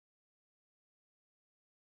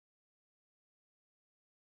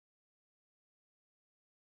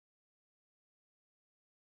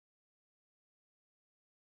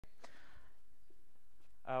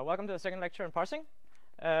Welcome to the second lecture on parsing.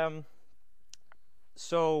 I'll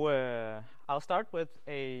start with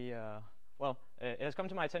a it has come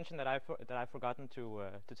to my attention that I've forgotten to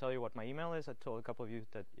tell you what my email is. I told a couple of you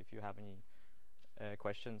that if you have any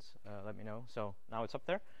questions, let me know. So now it's up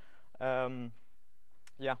there.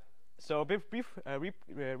 Yeah. So a brief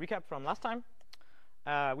recap from last time.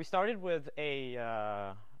 We started with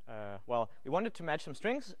a we wanted to match some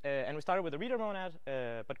strings, and we started with a reader monad,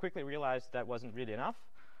 but quickly realized that wasn't really enough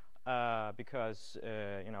because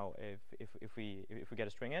if we get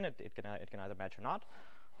a string in, it can either match or not.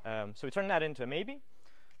 So we turned that into a maybe.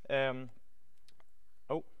 Sorry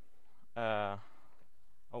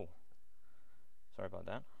about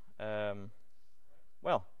that.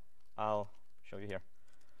 Well, I'll show you here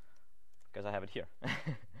because I have it here.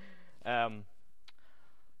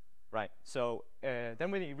 Right. So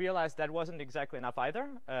then we realized that wasn't exactly enough either.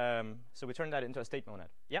 So we turned that into a state monad.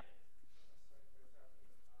 Yep.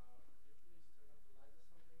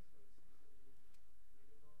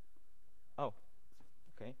 Oh,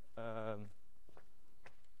 okay.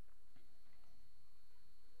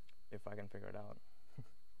 If I can figure it out.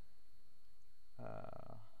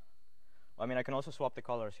 Well, I mean, I can also swap the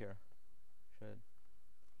colors here. Let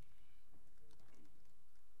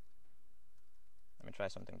me try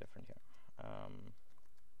something different here.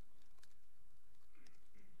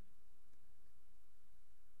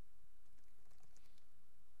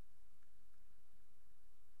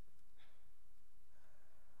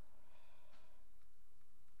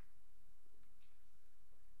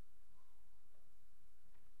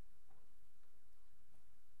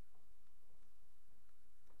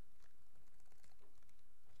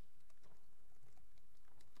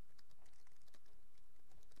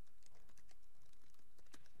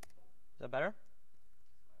 Is that better?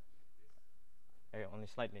 Okay, only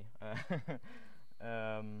slightly.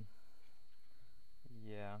 Yeah,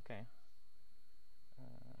 okay.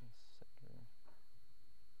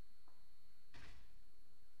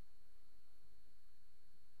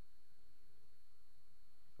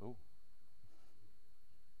 Ooh.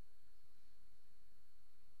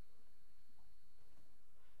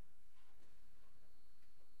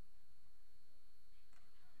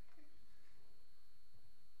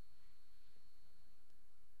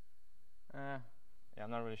 Yeah,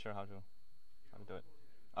 I'm not really sure how to do it.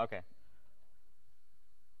 Okay.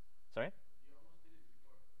 Sorry?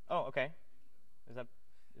 Oh, okay. Is if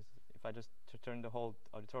I just turn the whole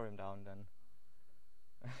auditorium down, then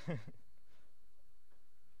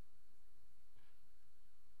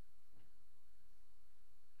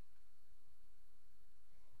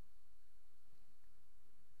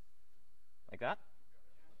like that?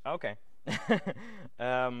 Okay.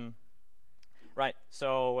 Right.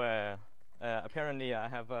 So apparently I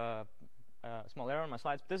have a small error on my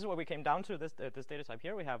slides. This is what we came down to. This data type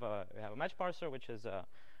here. We have a match parser, which is a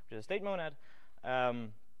state monad,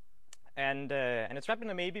 and it's wrapped in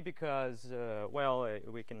a maybe because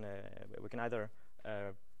we can either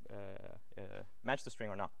match the string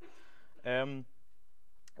or not.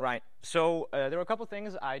 Right. So there were a couple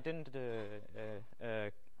things I didn't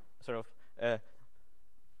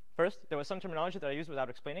First, there was some terminology that I used without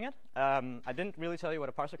explaining it. I didn't really tell you what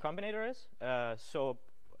a parser combinator is, so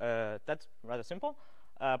that's rather simple.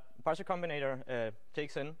 Parser combinator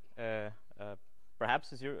takes in perhaps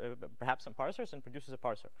some parsers and produces a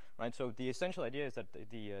parser, right? So the essential idea is that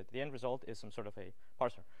the end result is some sort of a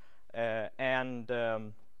parser.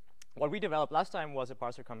 What we developed last time was a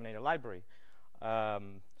parser combinator library.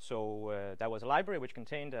 That was a library which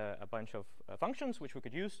contained a bunch of functions which we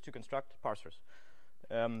could use to construct parsers.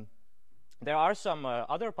 There are some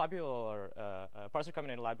other popular parser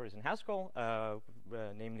combinator libraries in Haskell,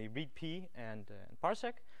 namely readp and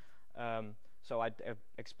parsec. So I'd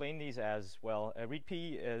explain these as well.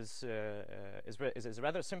 Readp is a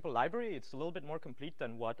rather simple library. It's a little bit more complete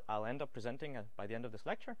than what I'll end up presenting by the end of this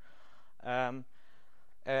lecture, and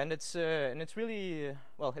it's really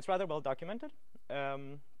it's rather well documented.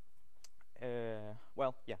 Yeah,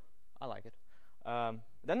 I like it.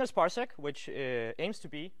 Then there's parsec, which aims to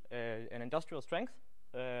be an industrial strength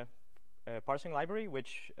parsing library,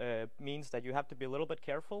 which means that you have to be a little bit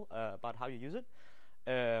careful about how you use it.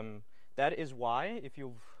 That is why, if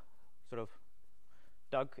you've sort of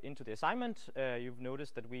dug into the assignment, you've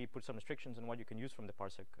noticed that we put some restrictions on what you can use from the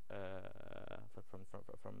parsec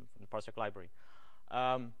from the parsec library.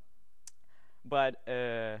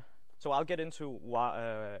 So I'll get into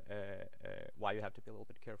why you have to be a little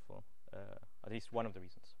bit careful. At least one of the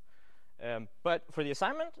reasons. But for the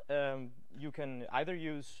assignment, you can either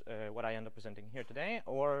use what I end up presenting here today,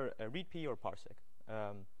 or readp or parsec.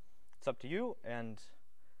 It's up to you, and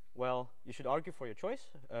well, you should argue for your choice.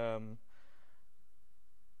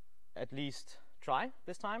 At least try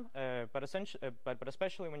this time, but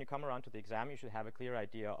especially when you come around to the exam, you should have a clear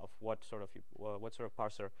idea of what sort of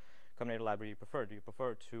parser combinator library you prefer. Do you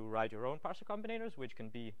prefer to write your own parser combinators, which can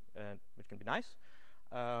be nice,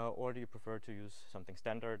 or do you prefer to use something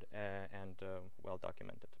standard and well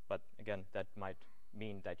documented? But again, that might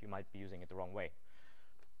mean that you might be using it the wrong way.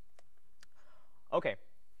 Okay,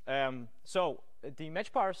 so the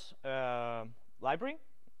matchparse library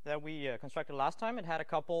that we constructed last time, it had a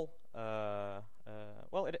couple.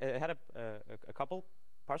 Well, it had a couple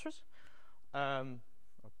parsers, or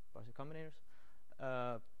parser combinators.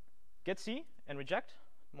 Get C and reject,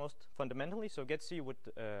 most fundamentally. So get C would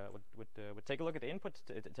take a look at the input,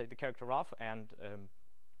 take the character off, and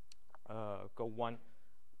go one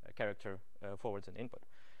character forwards in input.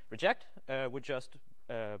 Reject would just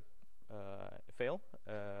fail,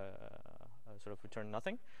 sort of return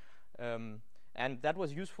nothing. And that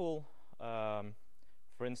was useful,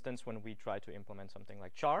 for instance, when we try to implement something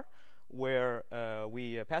like char, where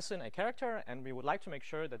we pass in a character, and we would like to make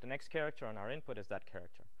sure that the next character on our input is that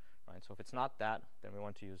character. Right? So if it's not that, then we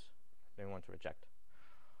want to reject.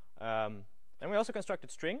 Then we also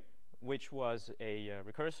constructed string, which was a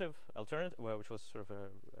recursive alternative, which was sort of a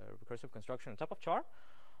recursive construction on top of char.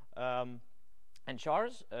 And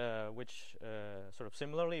chars, which sort of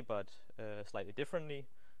similarly but slightly differently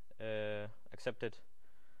accepted.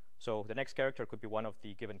 So the next character could be one of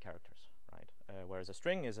the given characters, right? Whereas a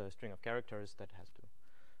string is a string of characters that has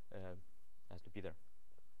to be there.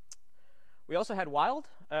 We also had wild,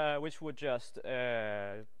 which would just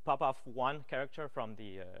pop off one character from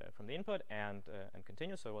the input and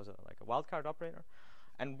continue. So it was like a wildcard operator.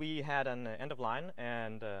 And we had an end of line,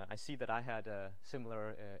 and I see that I had a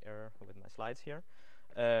similar error with my slides here,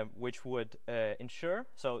 which would ensure.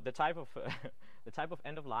 So the type of the type of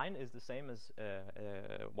end of line is the same as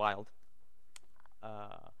wild,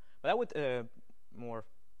 but that would that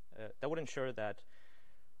would ensure that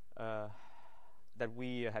that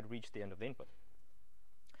we had reached the end of the input.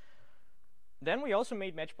 Then we also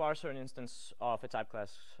made matchparser an instance of a type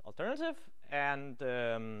class alternative, and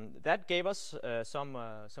that gave us some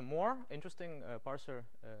more interesting parser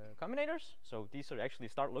combinators. So these sort of actually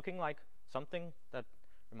start looking like something that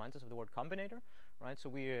reminds us of the word combinator, right? So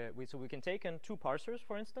we can take in two parsers,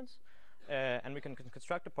 for instance, and we can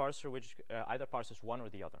construct a parser which either parses one or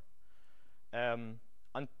the other.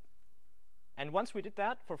 And once we did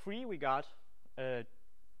that for free, we got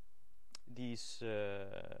these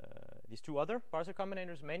two other parser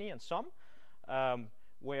combinators, many and some,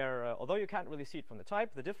 where although you can't really see it from the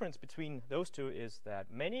type, the difference between those two is that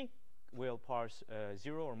many will parse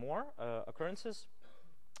 0 or more occurrences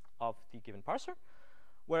of the given parser,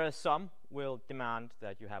 whereas some will demand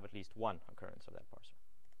that you have at least one occurrence of that parser.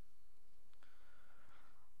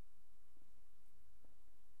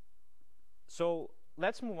 So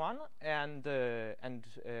let's move on and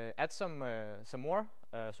add some more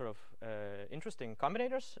sort of interesting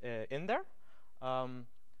combinators in there.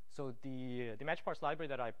 So the matchparse library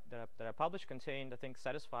that I published contained, I think,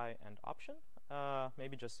 satisfy and option,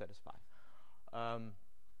 maybe just satisfy,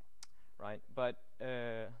 right? But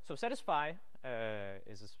so satisfy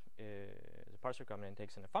is a parser combinator and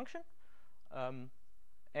takes in a function,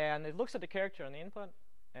 and it looks at the character on the input,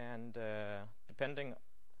 and depending.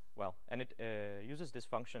 Well, and it uses this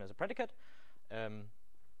function as a predicate to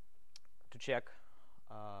check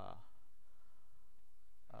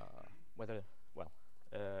whether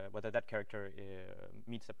that character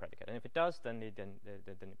meets the predicate, and if it does, then the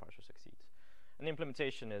parser succeeds. And the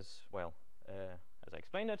implementation is, well, as I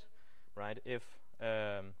explained it, right? If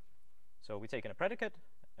so, we take in a predicate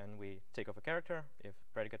and we take off a character. If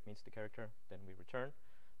predicate meets the character, then we return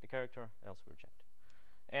the character, else we reject.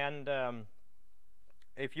 And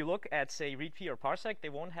if you look at, say, readp or parsec, they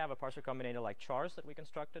won't have a parser combinator like chars that we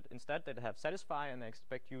constructed. Instead, they have satisfy, and they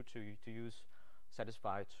expect you to use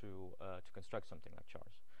satisfy to construct something like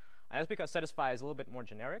chars. And that's because satisfy is a little bit more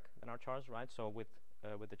generic than our chars, right? So with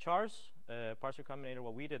the chars parser combinator,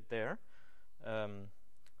 what we did there, I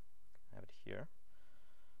have it here.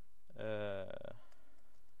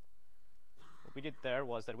 What we did there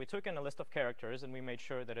was that we took in a list of characters, and we made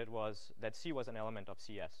sure that C was an element of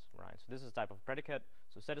CS, right? So this is a type of predicate.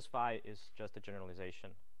 So satisfy is just a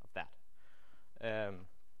generalization of that.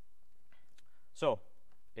 So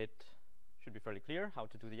it should be fairly clear how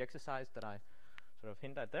to do the exercise that I sort of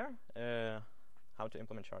hint at there, how to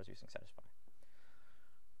implement chars using satisfy.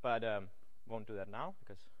 But won't do that now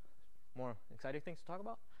because more exciting things to talk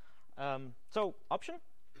about. So option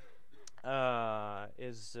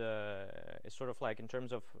is sort of like, in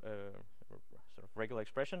terms of sort sort of regular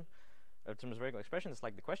expression. In terms of regular expression, it's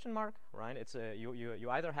like the question mark, right? It's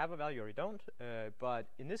you either have a value or you don't. But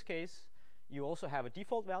in this case, you also have a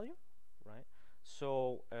default value, right?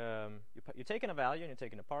 So you take in a value and you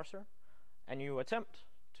take in a parser, and you attempt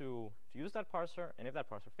to use that parser. And if that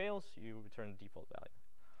parser fails, you return the default value.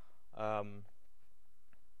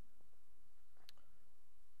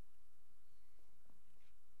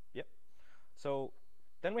 Yep. So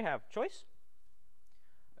then we have choice.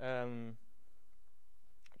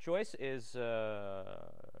 Choice is,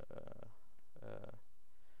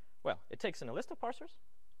 well, it takes in a list of parsers,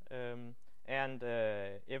 and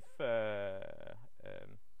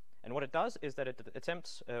what it does is that it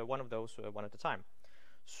attempts one of those one at a time.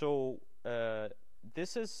 So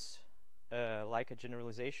this is like a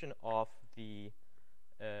generalization of the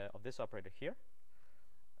of this operator here,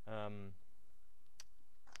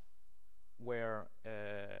 where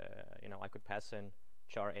I could pass in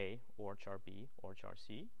char A or char B or char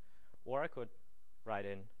C, or I could write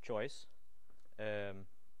in choice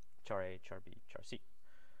char A, char B, char C,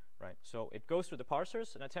 right? So it goes through the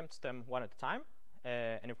parsers and attempts them one at a time,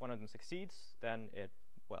 and if one of them succeeds, then then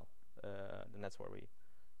that's where we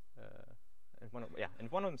and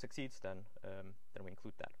if one of them succeeds, then we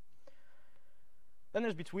include that. Then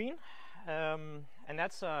there's between, and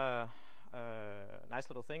that's a nice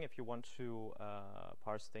little thing if you want to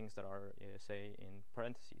parse things that are, say, in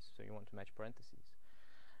parentheses. So you want to match parentheses.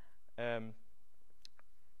 So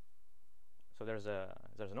there's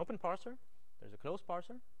an open parser, there's a closed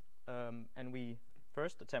parser, and we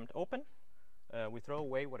first attempt open. We throw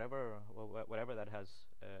away whatever that has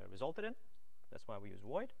resulted in. That's why we use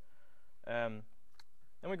void. Then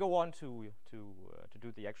we go on to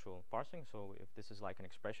do the actual parsing. So if this is like an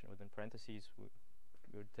expression within parentheses, we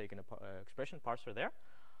would take an expression parser there.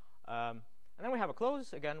 And then we have a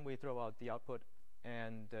close. Again, we throw out the output.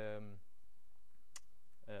 And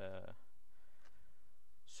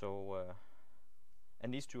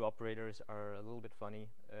and these two operators are a little bit funny.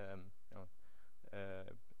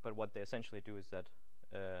 But what they essentially do is that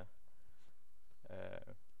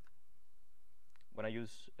when I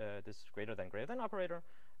use this greater than operator,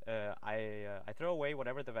 I throw away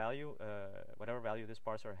whatever value this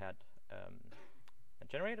parser had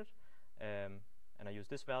generated, and I use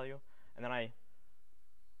this value, and then I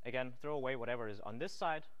again throw away whatever is on this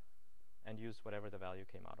side, and use whatever the value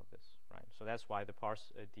came out of this, right? So that's why the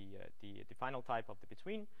the final type of the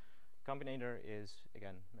between combinator is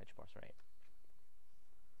again match parser A.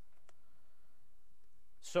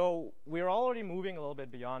 So we're already moving a little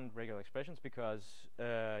bit beyond regular expressions because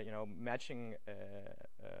matching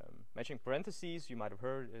parentheses, you might have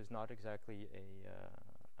heard, is not exactly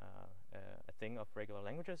a thing of regular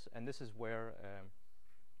languages, and this is where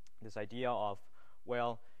this idea of,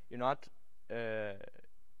 well, you're not we're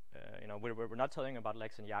not telling you about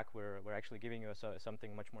Lex and Yak. We're actually giving you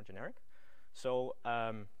something much more generic. So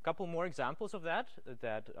a couple more examples of that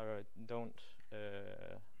don't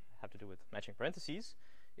have to do with matching parentheses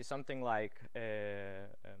is something like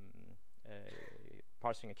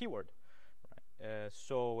parsing a keyword. Right?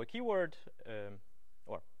 So a keyword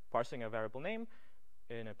or parsing a variable name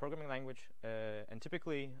in a programming language, and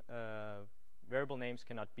typically variable names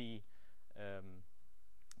cannot be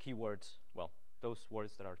keywords. Well, those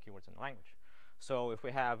words that are keywords in the language. So if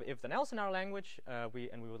we have if then else in our language, we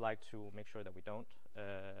would like to make sure that we don't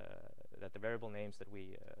that the variable names that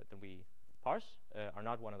we parse are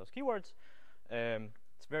not one of those keywords.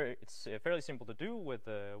 It's fairly simple to do with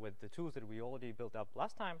the tools that we already built up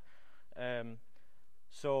last time.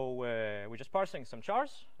 So we're just parsing some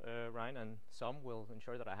chars, right? And some will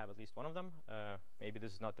ensure that I have at least one of them. Maybe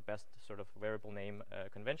this is not the best sort of variable name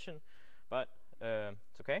convention, but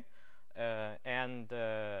it's okay. And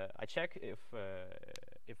I check if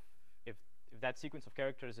that sequence of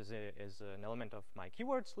characters is an element of my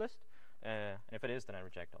keywords list, and if it is, then I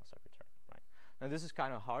reject also return. Right. Now this is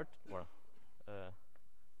kind of hard, or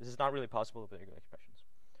this is not really possible with regular expressions,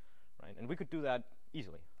 right? And we could do that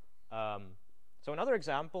easily. So another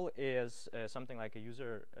example is something like a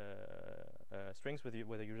user strings with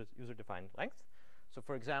a user-defined length. So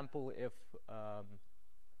for example, if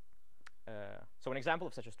so an example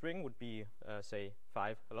of such a string would be, say,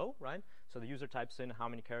 5 hello, right? So the user types in how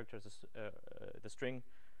many characters the string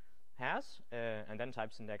has, and then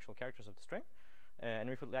types in the actual characters of the string. And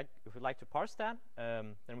if we'd like to parse that,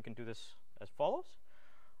 then we can do this as follows.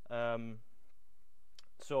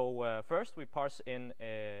 So first we parse in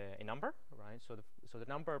a number, right? So the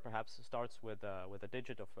number perhaps starts with a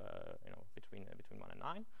digit of between 1 and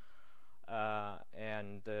 9,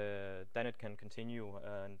 and then it can continue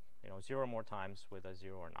 0 more times with a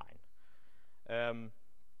 0 or 9.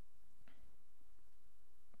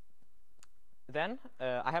 then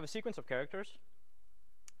I have a sequence of characters,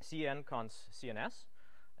 cn cons cns,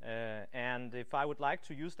 and if I would like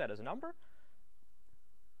to use that as a number,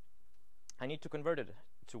 I need to convert it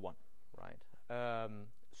to 1, right?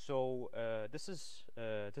 So this is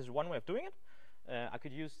one way of doing it. I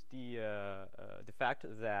could use the fact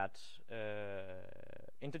that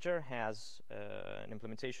integer has an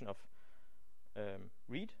implementation of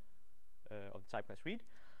read, of the type class read,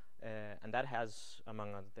 and that has,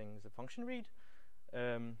 among other things, the function read.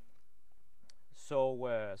 So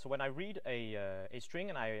when I read a string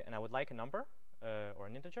and I would like a number or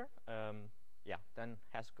an integer, yeah, then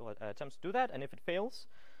Haskell attempts to do that, and if it fails,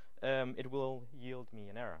 it will yield me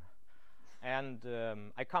an error. And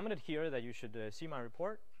I commented here that you should see my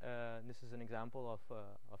report. This is an example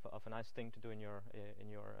of a nice thing to do in your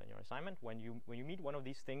assignment. When you meet one of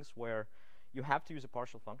these things where you have to use a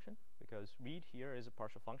partial function, because read here is a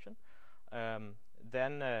partial function,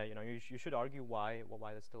 then you should argue why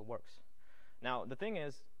that still works. Now the thing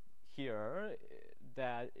is here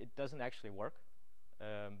that it doesn't actually work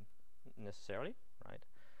necessarily, right?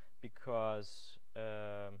 Because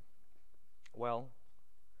well,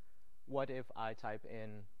 what if I type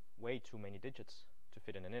in way too many digits to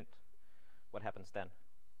fit in an int? What happens then?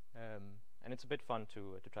 And it's a bit fun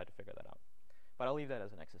to try to figure that out. But I'll leave that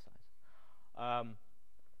as an exercise.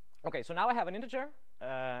 Okay, so now I have an integer,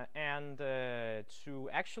 and to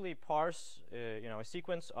actually parse a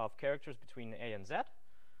sequence of characters between a and z,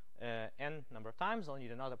 n number of times, I'll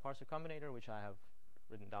need another parser combinator, which I have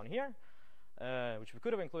written down here, which we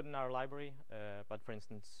could have included in our library, but for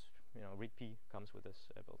instance, readp comes with this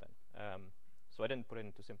built-in. So I didn't put it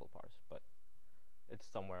into simple parse, but it's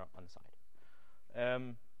somewhere on the side.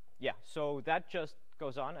 Yeah, so that just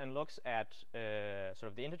goes on and looks at sort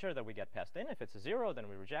of the integer that we get passed in. If it's a 0, then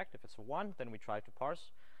we reject. If it's a 1, then we try to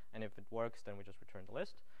parse. And if it works, then we just return the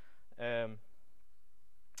list.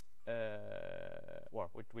 Or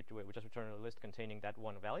we just return a list containing that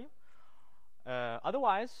one value.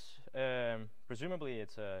 Otherwise, presumably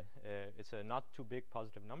it's a not too big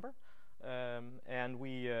positive number, and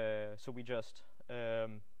so we just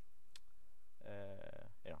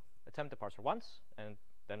attempt the parser once, and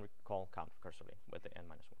then we call count recursively with the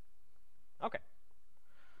n-1. Okay,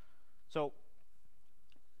 so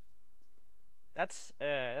that's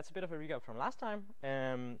a bit of a recap from last time,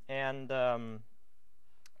 and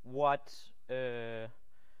what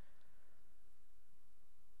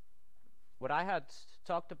I had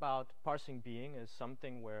talked about parsing being is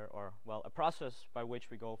something where, a process by which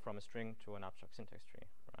we go from a string to an abstract syntax tree,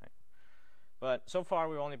 right? But so far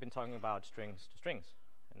we've only been talking about strings to strings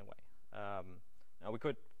in a way. Now we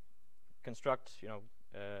could construct,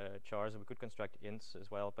 chars, and we could construct ints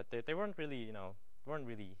as well, but they weren't really,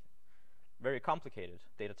 very complicated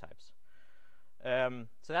data types.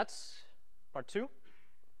 So that's part 2.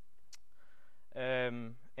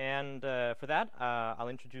 And for that, I'll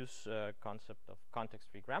introduce a concept of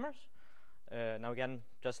context-free grammars. Now again,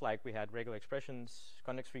 just like we had regular expressions,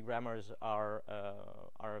 context-free grammars are a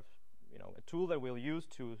tool that we'll use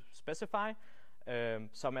to specify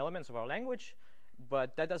some elements of our language,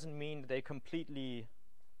 but that doesn't mean they completely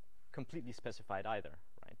specified either,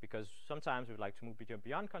 right? Because sometimes we would like to move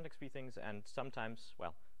beyond context-free things, and sometimes,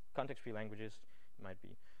 context-free languages might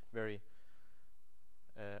be very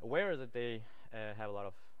aware that they have a lot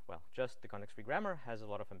of, just the context-free grammar has a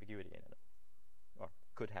lot of ambiguity in it, or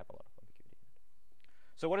could have a lot of ambiguity in it.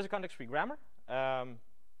 So what is a context-free grammar?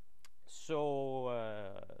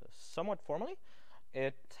 Somewhat formally,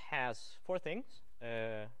 it has 4 things,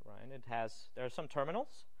 right? There are some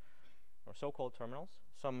terminals, or so-called terminals,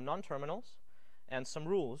 some non-terminals, and some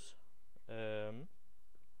rules, and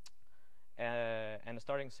a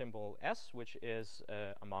starting symbol s, which is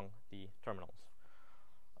among the terminals.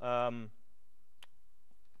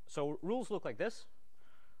 So rules look like this.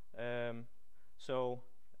 For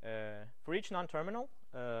each non-terminal,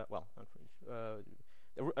 a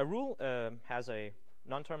rule has a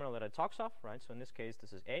non-terminal that it talks of, right? So in this case,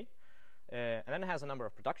 this is a, and then it has a number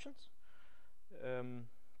of productions.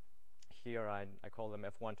 Here I call them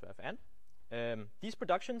f1 to fn. These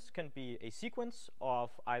productions can be a sequence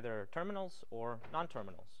of either terminals or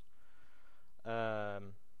non-terminals. I'll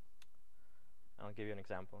give you an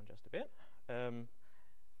example in just a bit.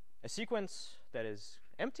 A sequence that is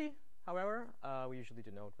empty, however, we usually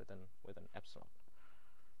denote with an epsilon.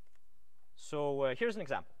 So here's an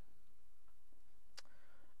example.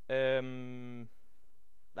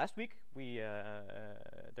 Last week,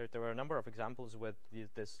 there were a number of examples with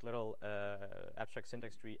this little abstract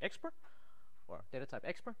syntax tree expr, or data type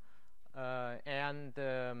expr,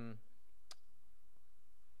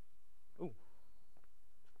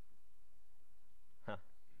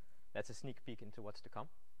 That's a sneak peek into what's to come.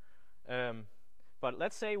 But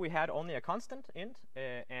let's say we had only a constant int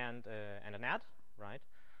and an add, right?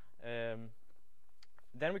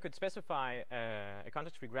 Then we could specify a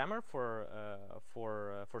context-free grammar for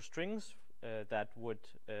strings that would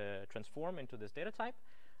transform into this data type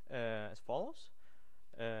as follows.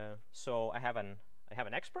 So I have an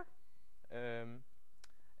expr,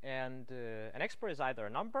 and an expr is either a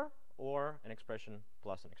number or an expression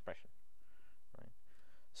plus an expression. Right?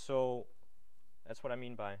 So that's what I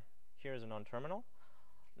mean by here is a non-terminal.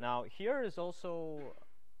 Now here is also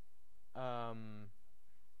a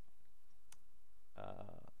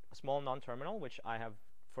small non-terminal, which I have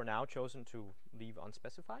for now chosen to leave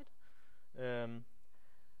unspecified. Then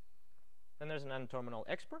there's a non-terminal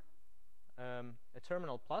expr, a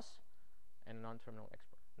terminal plus, and a non-terminal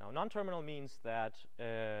expr. Now non-terminal means that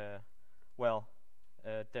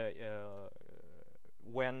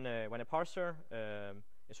when a parser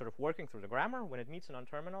is sort of working through the grammar, when it meets a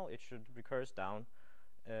non-terminal, it should recurse down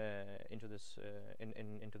into this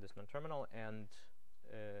into this non-terminal and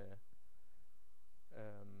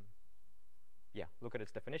look at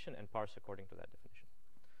its definition and parse according to that definition.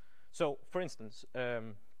 So, for instance,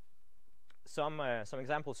 some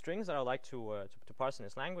example strings that I like to parse in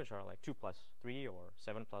this language are like 2 plus 3 or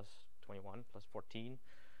 7 plus 21 plus 14,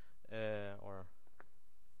 or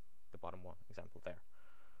the bottom one example there,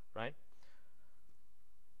 right?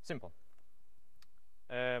 Simple.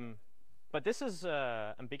 But this is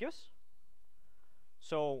ambiguous.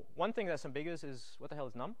 So one thing that's ambiguous is what the hell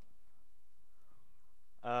is num?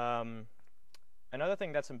 Another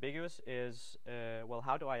thing that's ambiguous is well,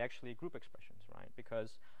 how do I actually group expressions, right?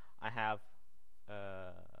 Because I have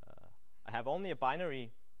only a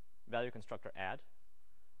binary value constructor add,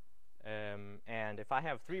 and if I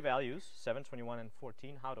have 3 values, 7, 21, and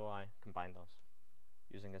 14, how do I combine those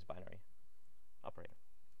using this binary operator?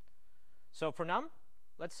 So for num,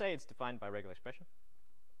 let's say it's defined by regular expression,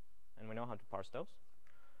 and we know how to parse those,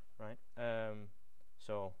 right?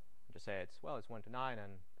 So just say it's 1 to 9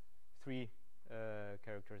 and 3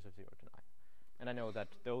 characters of 0 to 9, and I know that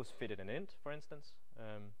those fit in an int, for instance.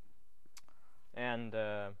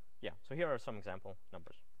 So here are some example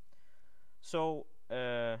numbers. So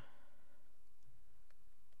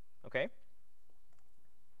okay.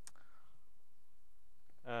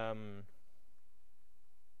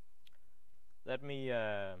 Let me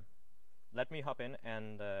hop in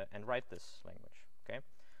and write this language. Okay.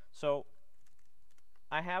 So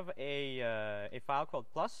I have a file called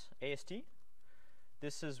plus AST.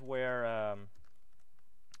 This is where I'll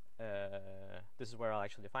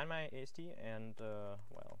actually define my AST, and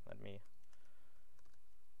well, let me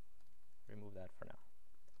remove that for now.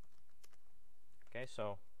 Okay,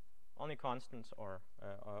 so only constants or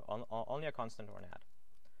only a constant or an add.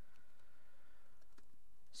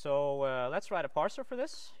 So let's write a parser for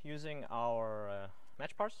this using our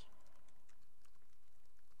match parse.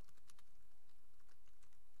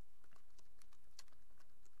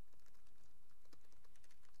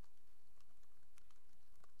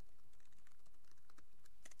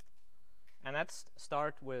 And let's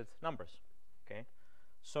start with numbers. Okay,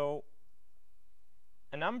 so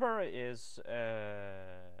a number is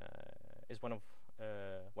one of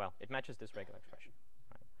well, it matches this regular expression.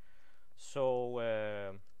 Right? So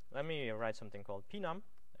let me write something called pnum.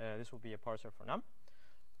 This will be a parser for num,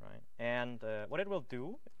 right? And what it will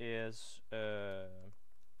do is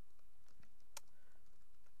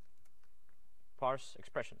parse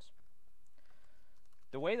expressions.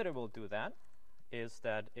 The way that it will do that is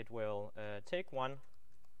that it will take one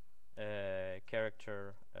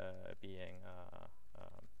character being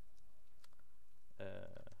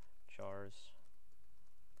chars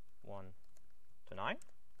 1 to 9, right?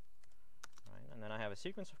 And then I have a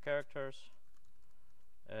sequence of characters.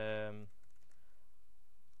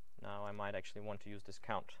 Now I might actually want to use this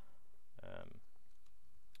count.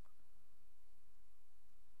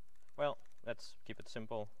 Well, let's keep it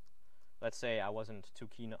simple. Let's say I wasn't too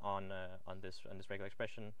keen on this regular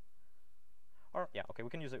expression, or yeah, okay, we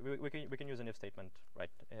can use it. We can use an if statement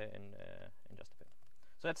right in just a bit.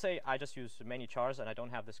 So let's say I just use many chars and I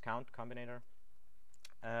don't have this count combinator.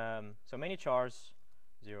 So many chars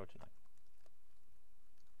 0 to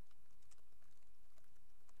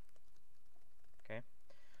 9.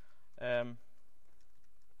 Okay.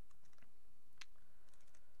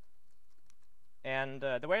 And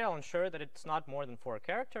the way I'll ensure that it's not more than 4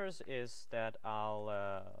 characters is that I'll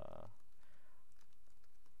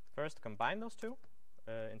first combine those two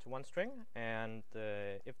into one string, and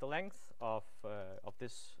if the length of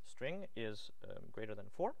this string is greater than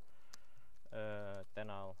 4, then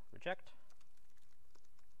I'll reject.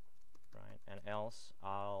 right? And else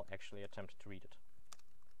I'll actually attempt to read it.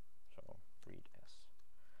 So read s.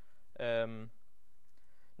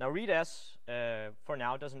 Now read s for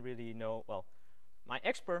now doesn't really know. Well, my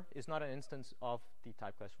expr is not an instance of the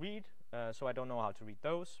type class read, so I don't know how to read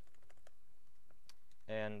those.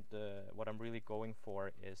 And what I'm really going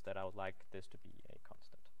for is that I would like this to be a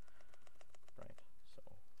constant, right? So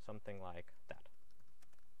something like that.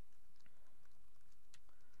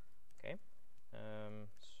 Okay.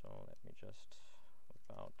 So let me just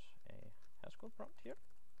whip out a Haskell prompt here.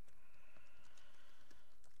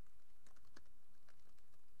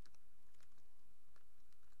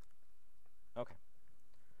 Okay.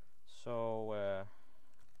 So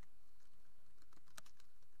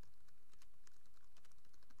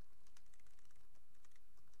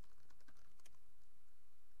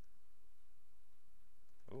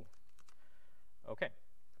ooh. Okay.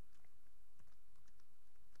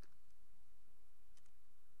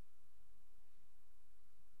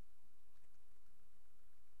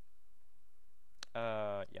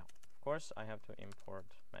 Yeah, of course I have to import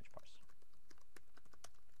match parse.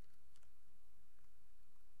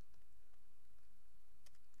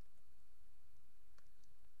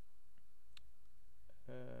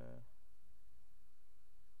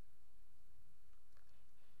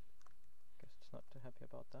 Guess it's not too happy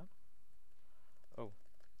about that. Oh.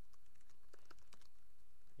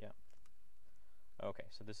 Yeah. Okay,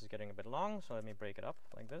 so this is getting a bit long, so let me break it up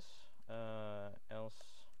like this.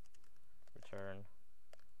 Else return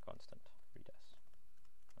constant read s.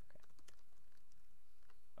 Okay.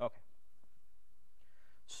 Okay.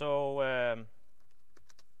 So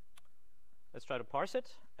let's try to parse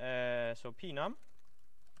it. So pnum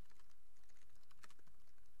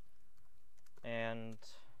and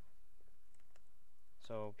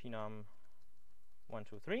so pnum 1,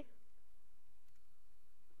 2, 3.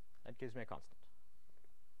 That gives me a constant.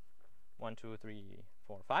 1, 2, 3,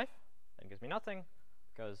 4, 5. That gives me nothing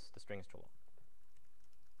because the string is too long.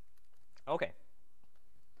 Okay.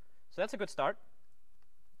 So that's a good start.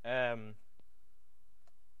 How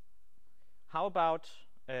about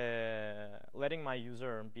letting my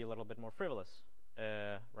user be a little bit more frivolous,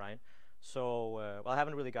 right? So, well, I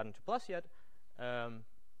haven't really gotten to plus yet,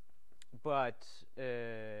 but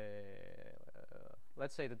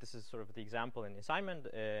let's say that this is sort of the example in the assignment,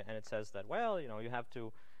 and it says that, well, you know, you have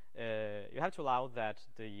to allow that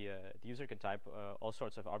the user can type all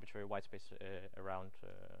sorts of arbitrary whitespace around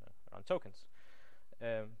tokens.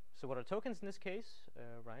 So what are tokens in this case,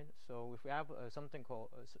 right? So if we have something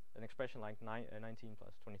called an expression like 19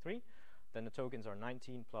 plus 23, then the tokens are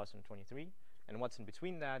 19 plus and 23, and what's in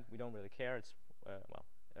between that we don't really care. It's well,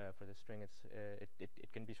 for this string, it's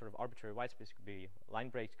it can be sort of arbitrary whitespace. It could be line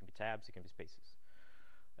breaks, it can be tabs, it can be spaces.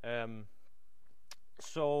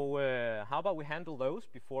 So how about we handle those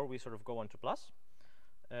before we sort of go on to plus?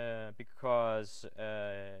 Because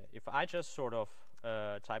if I just sort of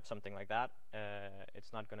type something like that,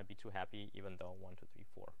 it's not going to be too happy, even though 1, 2, 3,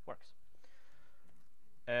 4 works.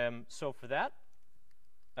 So for that,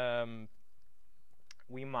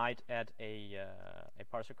 we might add a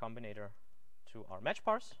parser combinator to our match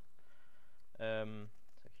parse. So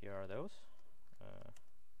here are those.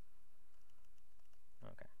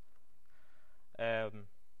 Okay.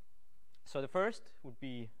 So the first would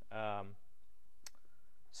be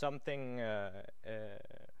something.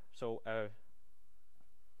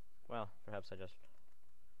 Well, perhaps I just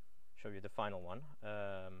show you the final one.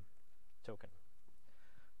 Token.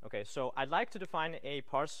 Okay, so I'd like to define a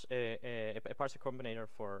parser combinator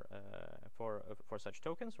for such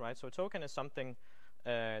tokens, right? So a token is something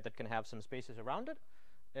that can have some spaces around it,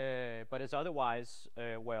 but it's otherwise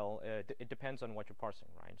it depends on what you're parsing,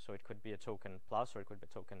 right? So it could be a token plus, or it could be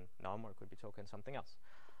a token num, or it could be token something else.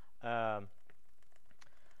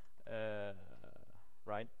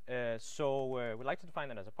 Right? So we'd like to define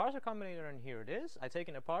that as a parser combinator, and here it is. I take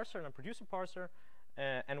in a parser and I produce a parser,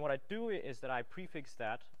 and what I do is that I prefix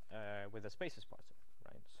that with a spaces parser,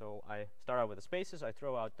 right? So I start out with the spaces, I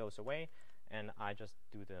throw out those away, and I just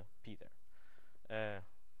do the p there.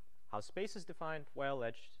 How space is defined? Well,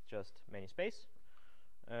 that's just many space,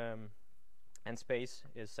 and space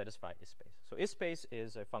is satisfied isSpace. So isSpace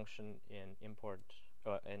is a function in import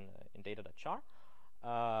in data.char,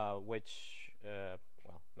 which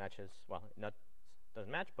well, matches, well, not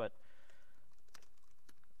doesn't match, but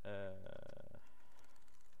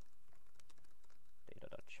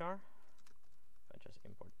data.char. I just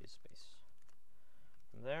import isSpace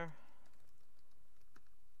from there.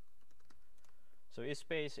 So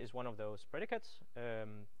isSpace is one of those predicates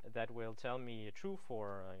that will tell me true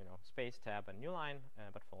for you know, space, tab, and new line,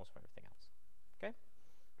 but false for everything else. Okay.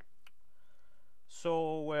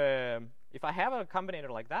 So if I have a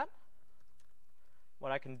combinator like that,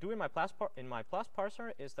 what I can do in my plus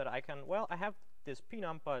parser is that I can, well, I have this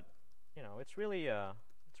pnum, but you know, it's really a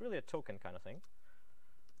token kind of thing.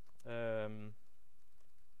 So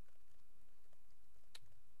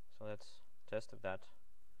let's test if that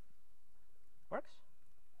works.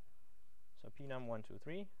 So pnum 1, 2,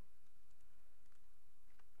 3.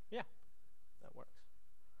 Yeah, that works.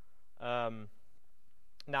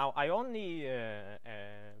 Now I only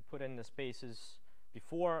put in the spaces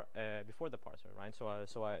before the parser, right?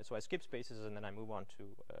 So I skip spaces and then I move on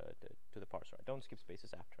to the parser. I don't skip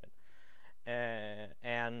spaces after it.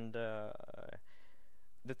 And the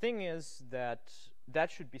thing is that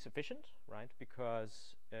should be sufficient, right?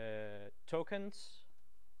 Because tokens,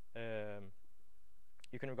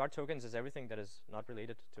 you can regard tokens as everything that is not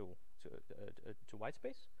related to white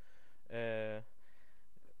space,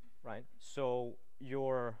 right? So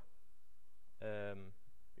your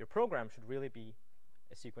program should really be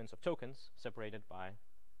a sequence of tokens separated by,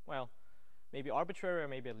 well, maybe arbitrary or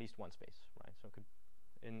maybe at least one space, right? So it could,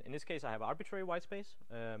 in this case, I have arbitrary white space,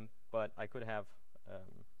 but I could have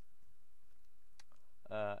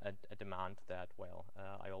a demand that, well,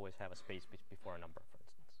 I always have a space before a number, for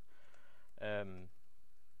instance.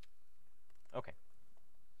 Okay.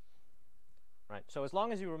 Right. So as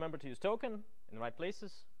long as you remember to use token in the right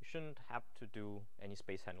places, you shouldn't have to do any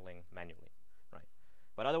space handling manually, right?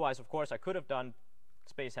 But otherwise, of course, I could have done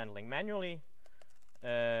space handling manually,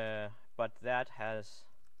 but that has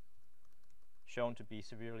shown to be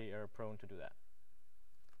severely error-prone to do that.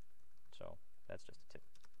 So that's just a tip.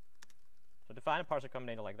 So define a parser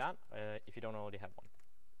combinator like that if you don't already have one.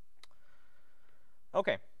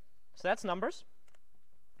 Okay, so that's numbers.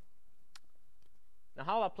 Now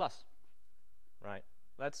how about plus? Right,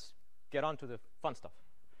 let's get on to the fun stuff.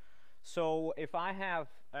 So if I have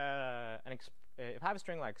if I have a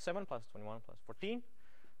string like 7 plus 21 plus 14,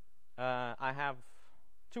 I have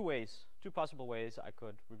two possible ways I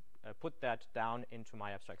could put that down into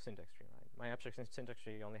my abstract syntax tree. Right? My abstract syntax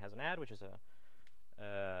tree only has an add, which is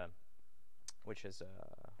a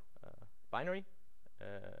binary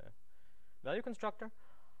value constructor,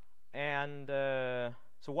 and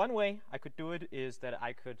so one way I could do it is that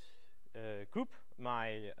I could group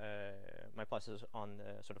my my pluses on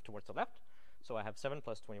sort of towards the left. So I have 7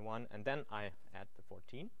 plus 21, and then I add the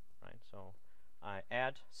 14, right? So I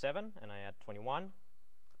add 7 and I add 21,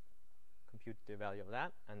 compute the value of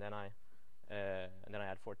that, and then I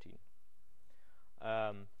add 14.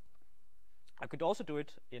 I could also do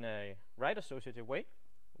it in a right-associative way,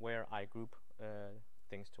 where I group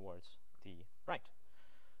things towards the right.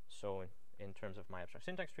 So in terms of my abstract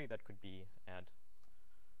syntax tree, that could be add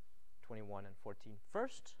 21 and 14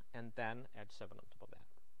 first, and then add 7 on top of that.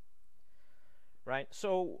 Right.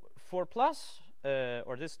 So for plus,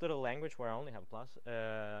 or this little language where I only have plus,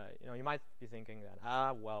 you know, you might be thinking that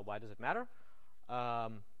well, why does it matter?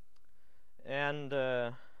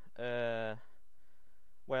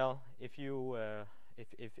 Well, if you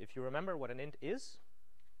remember what an int is,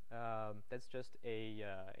 that's just a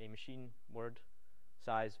machine word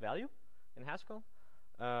size value in Haskell,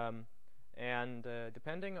 and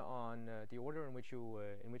depending on the order in which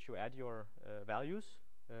you add your values,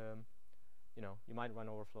 you know, you might run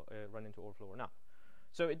into overflow or not.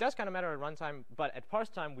 So it does kind of matter at runtime, but at parse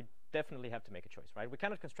time we definitely have to make a choice, right? We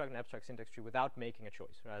cannot construct an abstract syntax tree without making a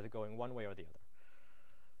choice, either going one way or the other.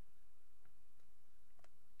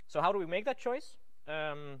 So how do we make that choice?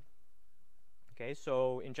 Okay,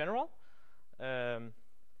 so in general,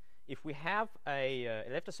 if we have a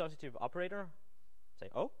left-associative operator, say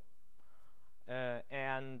O,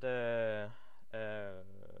 and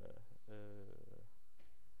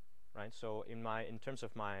right. So in terms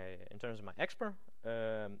of my expr,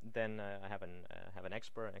 then I have an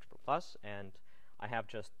expr, an expr plus, and I have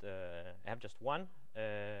just one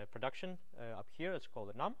production up here. It's called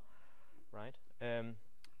a num, right?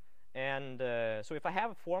 So if I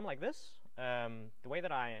have a form like this, the way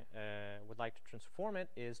that I would like to transform it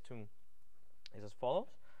is as follows: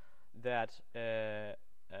 that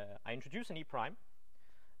I introduce an e prime,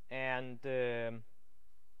 and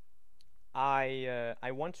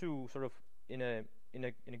I want to sort of in a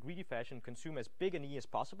greedy fashion consume as big an e as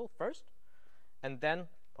possible first, and then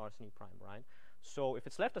parse an e prime, right? So if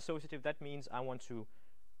it's left associative, that means I want to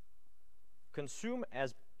consume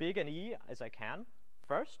as big an e as I can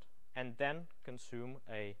first, and then consume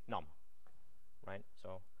a num, right?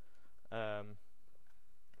 So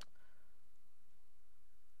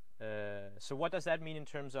so what does that mean in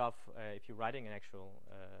terms of if you're writing an actual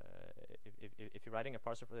if you're writing a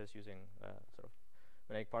parser for this using sort of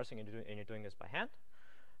Monadic parsing and you're doing this by hand?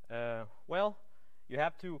 Well, you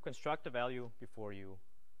have to construct a value before you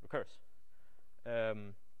recurse.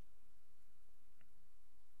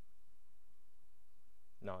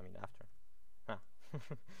 No, I mean after. Huh.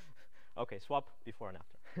 Okay, swap before and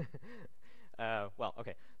after. Well,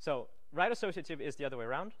 okay. So right-associative is the other way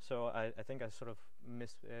around. So I think I sort of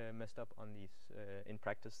messed up on these in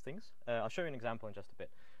practice things. I'll show you an example in just a bit.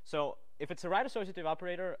 So if it's a right-associative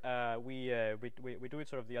operator, we do it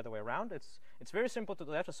sort of the other way around. It's very simple to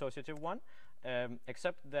the left-associative one,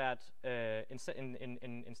 except that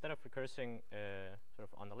instead of recursing sort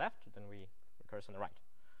of on the left, then we recurse on the right.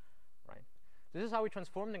 Right. This is how we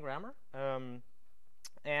transform the grammar,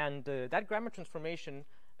 and that grammar transformation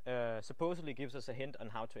supposedly gives us a hint on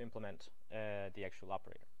how to implement the actual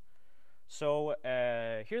operator. So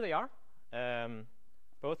here they are,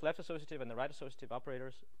 both left-associative and the right-associative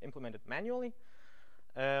operators implemented manually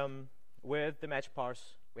with the match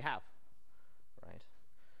parse we have. Right.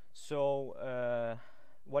 So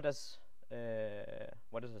what does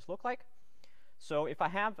this look like? So if I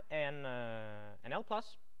have an L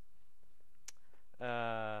plus,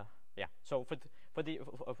 yeah. So for the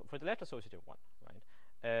left-associative one, right?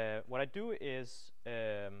 What I do is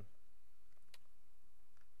yeah.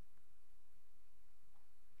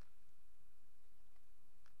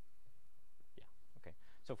 Okay.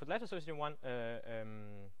 So for the left-associative one,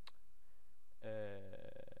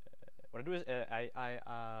 what I do is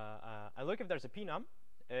I look if there's a pnum,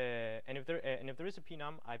 and if there is a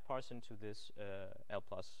pnum, I parse into this L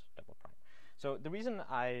plus double prime. So the reason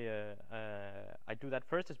I do that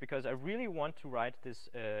first is because I really want to write this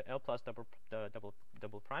L plus double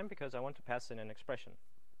prime, because I want to pass in an expression.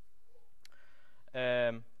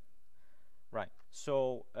 Right.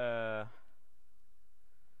 So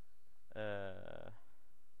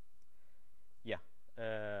yeah.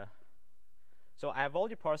 So I have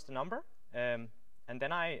already parsed the number, and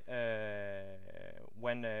then I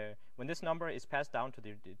when this number is passed down to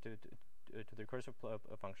the recursive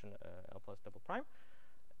function L plus double prime,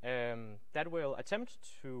 that will attempt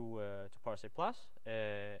to parse a plus,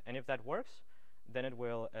 and if that works, then it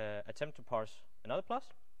will attempt to parse another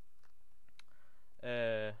plus.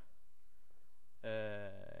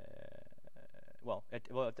 Well, it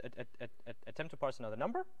will attempt to parse another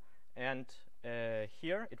number, and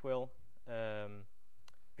here it will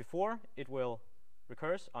before it will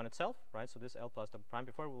recurse on itself, right? So this L plus double prime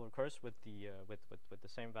before it will recurse with the with the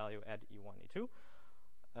same value add E1, E2.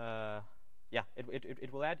 Yeah,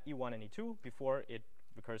 it will add E1 and E2 before it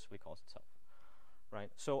recursively calls itself,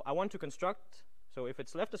 right? So I want to construct. So if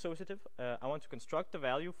it's left-associative, I want to construct the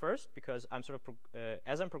value first, because I'm sort of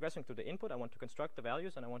as I'm progressing through the input, I want to construct the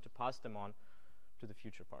values and I want to pass them on to the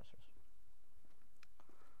future parsers.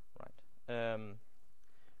 Right.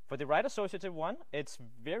 For the right-associative one, it's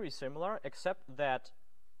very similar, except that,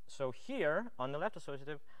 so here on the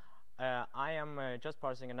left-associative, I am just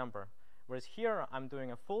parsing a number, whereas here I'm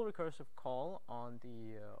doing a full recursive call on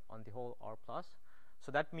the whole R plus.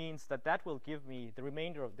 So that means that that will give me the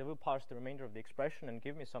remainder of, they will parse the remainder of the expression and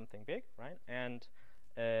give me something big, right? And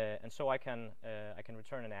so I can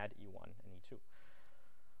return and add E1 and E2.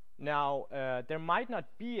 Now, there might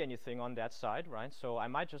not be anything on that side, right? So I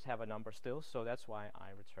might just have a number still, so that's why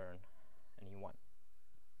I return an E1.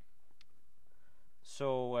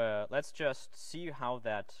 So let's just see how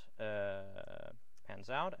that pans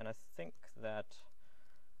out. And I think that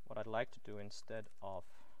what I'd like to do instead of,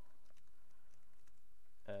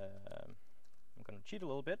 I'm going to cheat a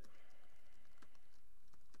little bit.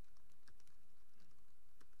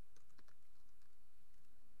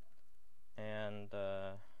 And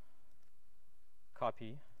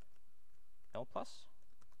copy L plus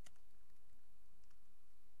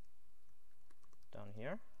down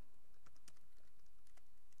here,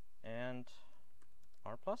 and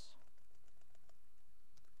R plus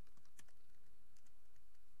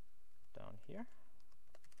down here.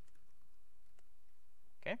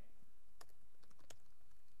 Okay.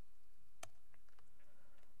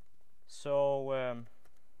 So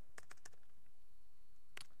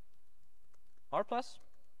R plus,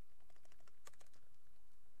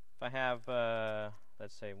 if I have,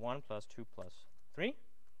 let's say 1 plus 2 plus 3,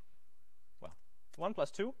 well, 1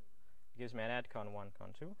 plus 2 gives me an add con 1,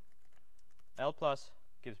 con 2. L plus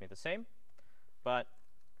gives me the same, but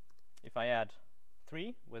if I add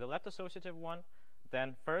 3 with a left-associative one,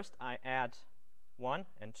 then first I add 1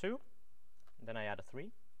 and 2, and then I add a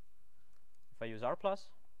 3. If I use R plus,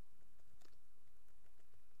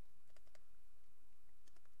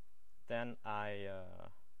 then I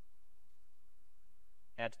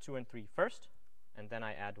add 2 and 3 first, and then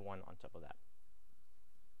I add 1 on top of that.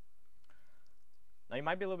 Now you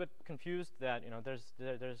might be a little bit confused that there's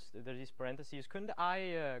these parentheses. Couldn't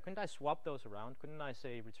I swap those around? Couldn't I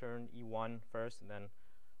say return E1 first and then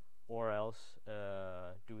or else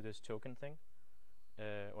do this token thing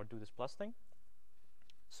or do this plus thing?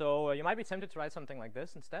 So you might be tempted to write something like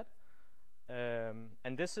this instead.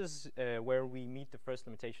 And this is where we meet the first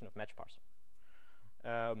limitation of match parser.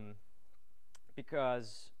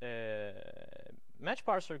 Because match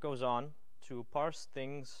parser goes on to parse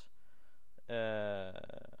things.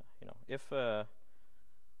 If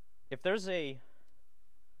there's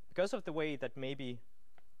because of the way that maybe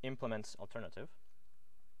implements alternative.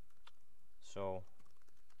 So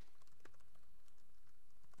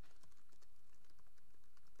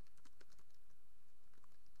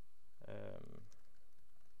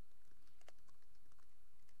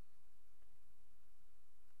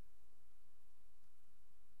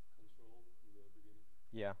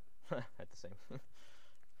yeah, at the same.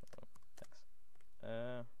 Thanks.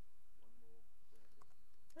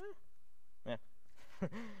 Yeah.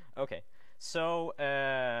 Okay. So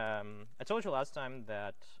I told you last time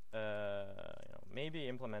that maybe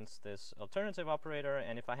implements this alternative operator,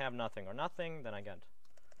 and if I have nothing or nothing, then I get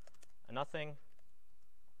a nothing.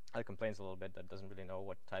 It complains a little bit that doesn't really know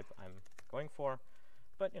what type I'm going for,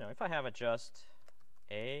 but if I have a just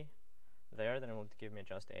a there, then it will give me a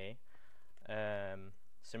just a.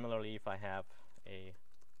 Similarly, if I have a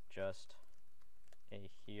just a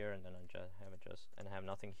here and then I just have a just and have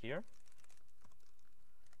nothing here,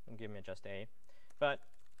 it'll give me a just a. But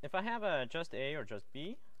if I have a just a or just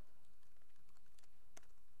b,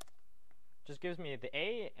 just gives me the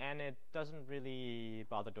a and it doesn't really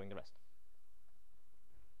bother doing the rest.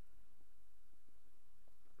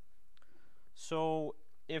 So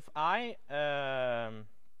if I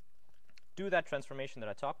do that transformation that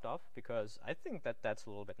I talked of, because I think that that's a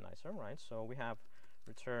little bit nicer, right? So we have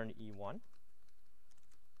return E1.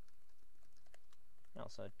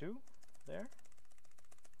 Also do there.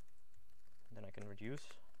 And then I can reduce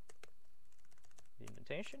the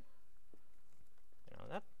indentation.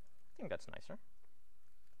 That I think that's nicer.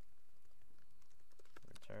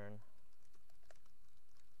 Return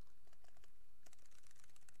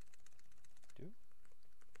do.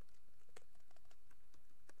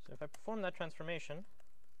 So if I perform that transformation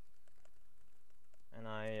and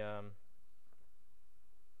I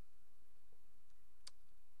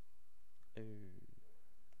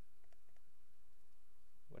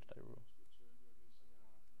what did I rule?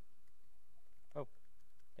 Oh,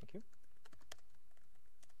 thank you.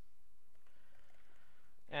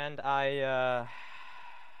 And I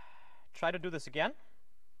try to do this again.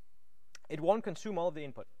 It won't consume all of the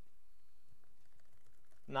input.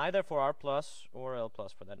 Neither for R plus or L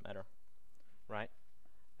plus for that matter, right?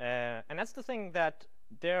 And that's the thing that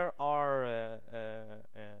there are,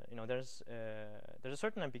 there's a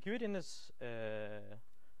certain ambiguity in this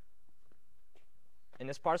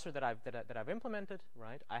parser that I've implemented,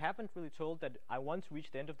 right? I haven't really told that I want to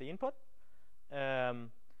reach the end of the input,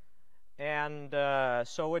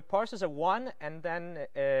 so it parses a 1, and then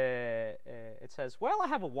it says, well, I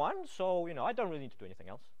have a 1, so I don't really need to do anything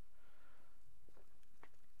else.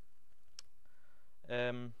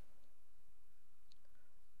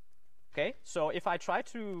 Okay, so if I try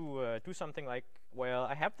to do something like, well,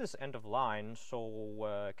 I have this end of line,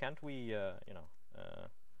 so can't we,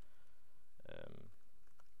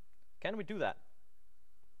 can we do that?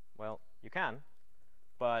 Well, you can,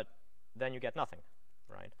 but then you get nothing,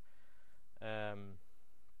 right? And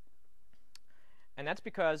that's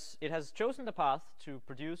because it has chosen the path to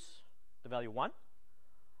produce the value 1,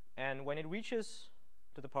 and when it reaches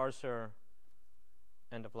to the parser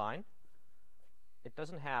end of line, it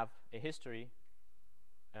doesn't have a history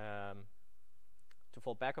to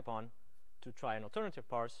fall back upon to try an alternative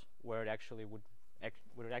parse where it actually would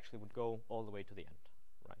go all the way to the end,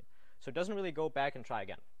 right? So it doesn't really go back and try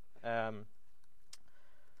again.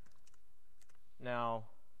 Now,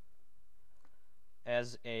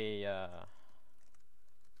 as a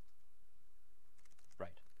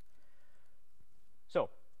right. So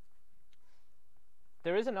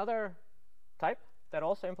there is another type that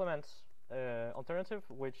also implements alternative,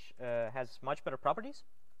 which has much better properties.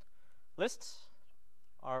 Lists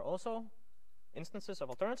are also instances of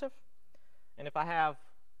alternative, and if I have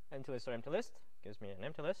empty list or empty list, it gives me an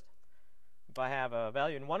empty list. If I have a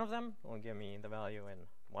value in one of them, it will give me the value in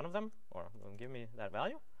one of them, or it will give me that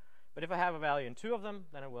value. But if I have a value in two of them,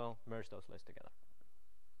 then it will merge those lists together.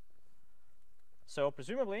 So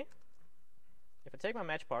presumably, if I take my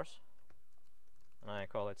match parse, and I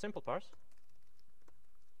call it simple parse,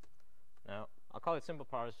 now I'll call it simple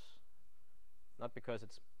parse not because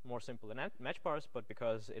it's more simple than match parse, but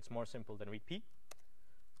because it's more simple than read P.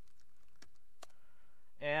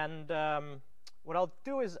 And what I'll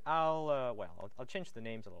do is I'll change the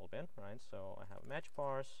names a little bit, right? So I have match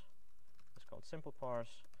parse. It's called simple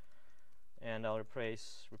parse, and I'll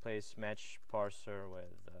replace match parser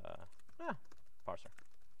with parser.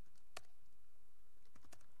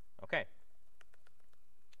 Okay.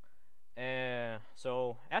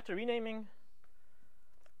 So after renaming,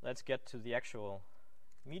 let's get to the actual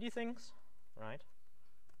meaty things, right?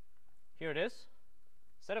 Here it is.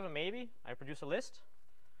 Instead of a maybe, I produce a list.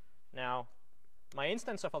 Now, my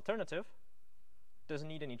instance of alternative doesn't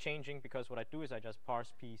need any changing, because what I do is I just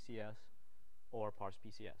parse PCS or parse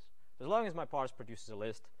PCS. As long as my parse produces a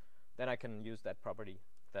list, then I can use that property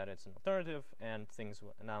that it's an alternative, and things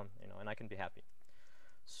now, and I can be happy.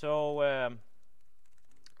 So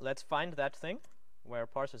let's find that thing where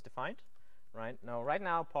parse is defined. Right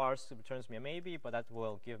now parse returns me a maybe, but that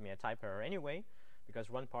will give me a type error anyway, because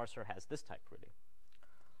run parser has this type really.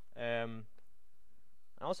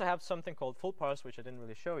 I also have something called full parse, which I didn't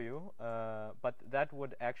really show you, but that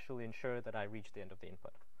would actually ensure that I reach the end of the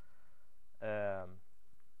input.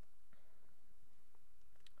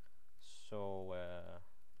 So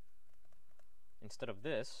instead of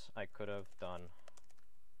this, I could have done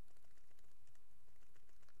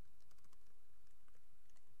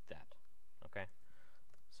that. Okay.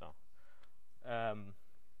 So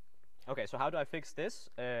okay. So how do I fix this?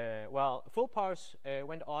 Well, full parse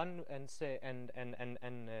went on and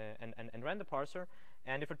ran the parser,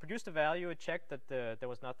 and if it produced a value, it checked that there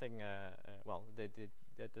was nothing.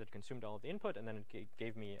 That it consumed all of the input, and then it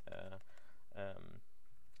gave me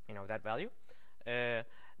that value.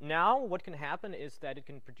 Now what can happen is that it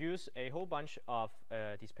can produce a whole bunch of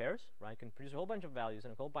these pairs, right? It can produce a whole bunch of values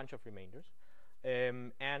and a whole bunch of remainders.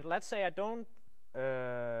 And let's say I don't,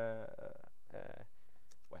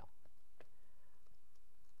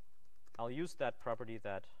 I'll use that property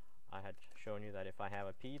that I had shown you, that if I have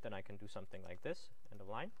a P, then I can do something like this, end of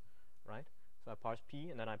line, right? So I parse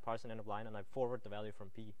P, and then I parse an end of line, and I forward the value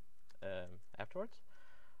from P afterwards.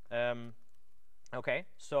 Okay,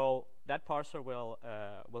 so that parser will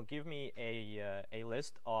give me a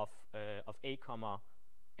list of a comma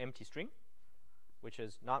empty string, which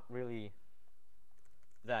is not really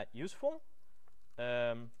that useful.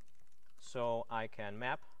 So I can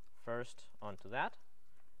map first onto that,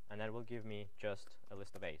 and that will give me just a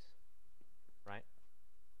list of A's, right?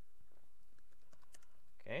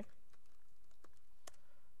 Okay.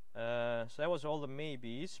 So that was all the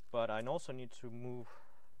maybes, but I also need to move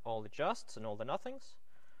all the justs and all the nothings.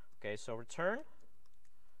 Okay, so return.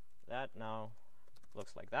 That now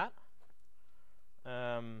looks like that,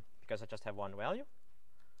 because I just have one value.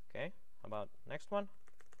 Okay, how about next one?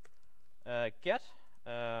 Get.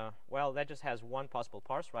 Well, that just has one possible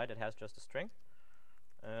parse, right? It has just a string.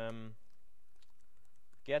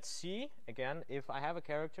 Get C. Again, if I have a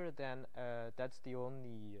character, then that's the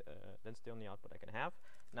only output I can have.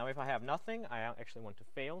 Now, if I have nothing, I actually want to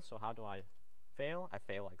fail. So how do I fail? I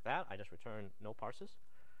fail like that. I just return no parses.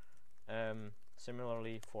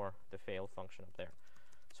 Similarly for the fail function up there.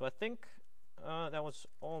 So I think that was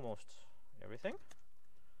almost everything.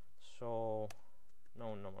 So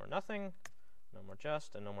no more nothing, no more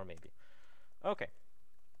just, and no more maybe. Okay.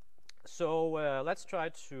 So let's try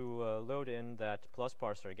to load in that plus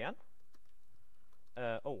parser again.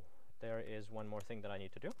 Oh, there is one more thing that I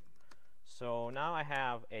need to do. So now I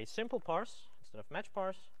have a simple parse instead of match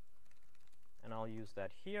parse, and I'll use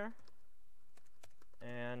that here.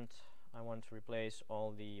 And I want to replace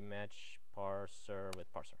all the match parser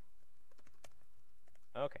with parser.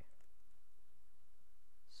 Okay.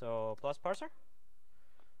 So plus parser.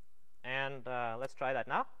 And let's try that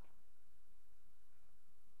now.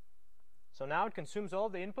 So now it consumes all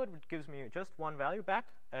the input, which gives me just one value back.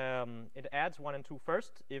 It adds 1 and 2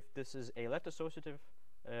 first if this is a left-associative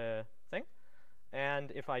thing.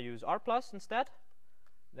 And if I use R plus instead,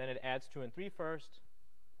 then it adds 2 and 3 first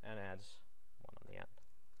and adds 1 on the end.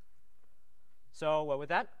 So with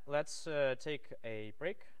that, let's take a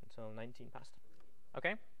break until 19 past.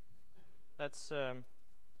 Okay, let's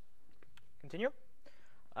continue.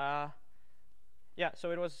 Yeah,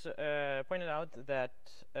 so it was pointed out that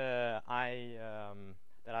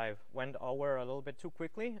I went over a little bit too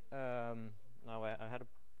quickly. Now I had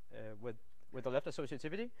with the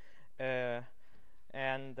left-associativity,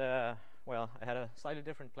 and well, I had a slightly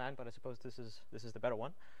different plan, but I suppose this is the better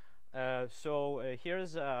one. So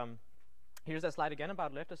here's that slide again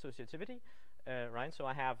about left-associativity, right? So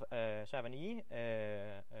I have an E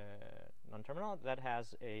non-terminal that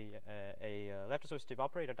has a left-associative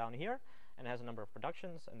operator down here, and has a number of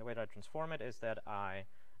productions. And the way that I transform it is that I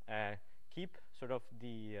keep sort of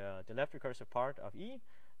the left recursive part of E,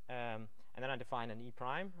 and then I define an E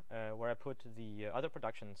prime where I put the other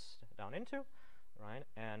productions down into, right?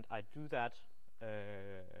 And I do that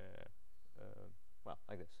well,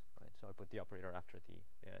 like this, right? So I put the operator after the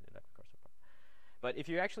left recursive part. But if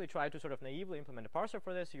you actually try to sort of naively implement a parser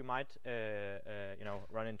for this, you might you know,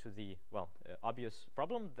 run into the obvious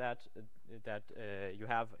problem that you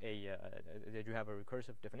have a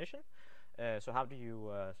recursive definition. So how do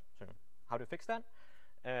you how to fix that?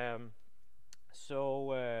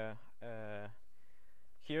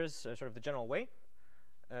 Here's sort of the general way,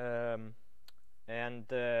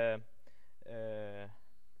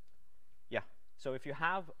 yeah. So if you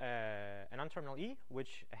have an n-terminal E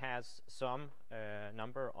which has some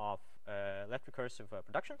number of left recursive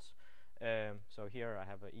productions, so here I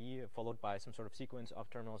have a E followed by some sort of sequence of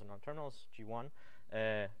terminals and non-terminals, G1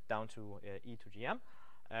 down to E to GM,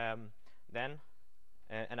 then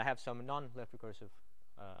and I have some non-left recursive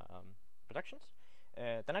productions.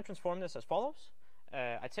 Then I transform this as follows.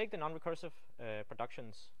 I take the non-recursive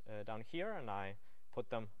productions down here and I put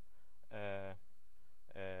them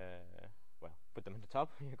well, put them in the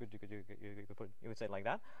top. you could say it like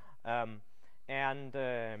that.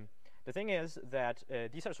 The thing is that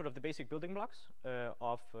these are sort of the basic building blocks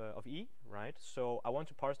of E, right? So I want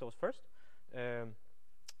to parse those first, and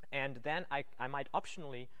then I might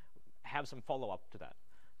optionally have some follow-up to that,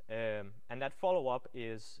 and that follow-up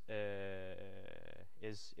is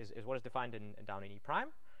what is defined down in E prime,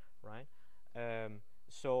 right?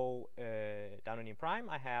 So down in E prime,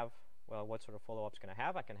 I have, well, what sort of follow-ups can I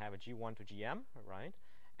have? I can have a G1 to GM, right?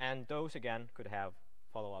 And those again could have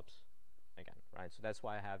follow-ups again, right? So that's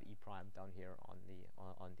why I have E prime down here on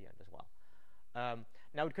the end as well.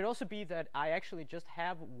 Now it could also be that I actually just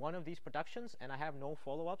have one of these productions and I have no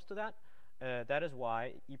follow-ups to that. That is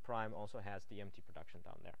why E prime also has the empty production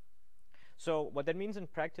down there. So what that means in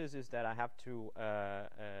practice is that I have to,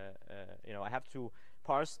 you know, I have to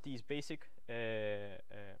parse these basic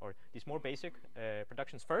or these more basic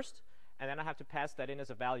productions first, and then I have to pass that in as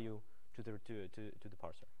a value to the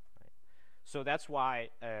parser. Right? So that's why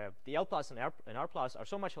the L plus and R plus are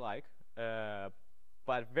so much alike,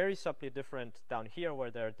 but very subtly different down here, where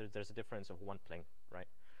there's a difference of one pling, right?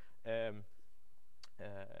 And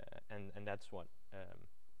that's what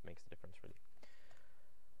makes the difference, really.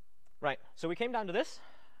 Right. So we came down to this,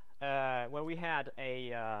 where we had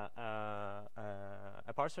a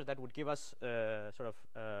parser that would give us sort of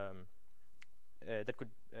a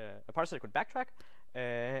parser that could backtrack,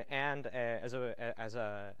 and as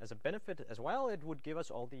a benefit as well, it would give us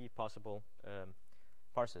all the possible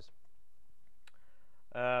parsers.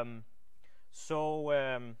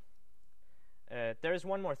 There is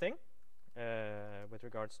one more thing with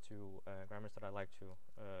regards to grammars that I'd like to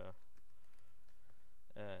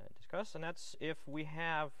discuss, and that's if we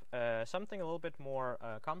have something a little bit more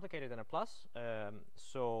complicated than a plus.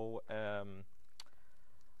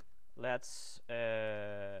 Let's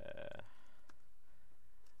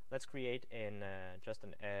create in just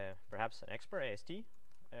an perhaps an expr AST,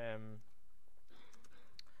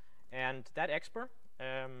 and that expr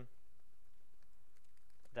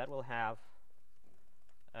that will have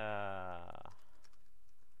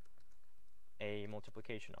a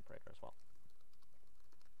multiplication operator as well.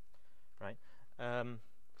 Right.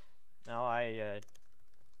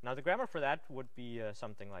 Now the grammar for that would be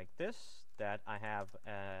something like this: that I have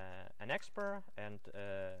an expr, and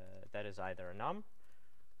that is either a num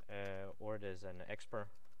or it is an expr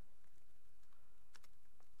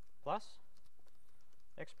plus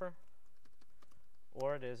expr,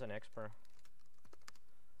 or it is an expr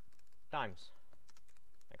times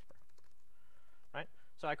expr. Right.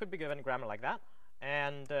 So I could be given a grammar like that,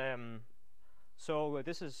 and so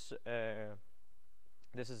this is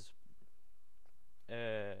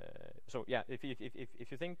so yeah. If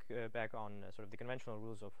you think back on sort of the conventional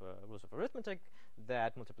rules of arithmetic,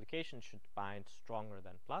 that multiplication should bind stronger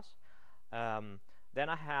than plus. Then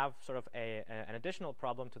I have sort of an additional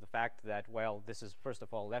problem to the fact that, well, this is first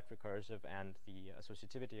of all left recursive, and the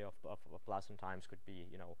associativity of plus and times could be,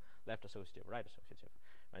 you know, left associative, right associative.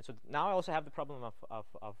 Right. So now I also have the problem of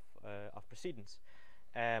precedence.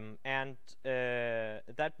 That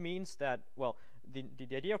means that, well,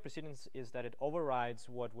 the idea of precedence is that it overrides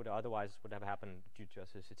what would otherwise would have happened due to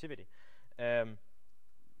associativity.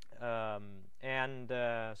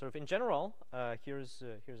 Sort of in general, here's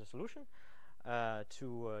a solution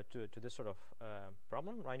to this sort of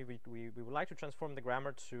problem. Right? We would like to transform the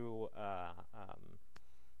grammar to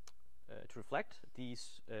reflect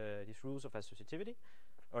these rules of associativity,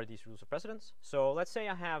 or these rules of precedence. So let's say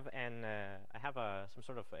I have some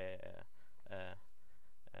sort of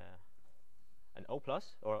an O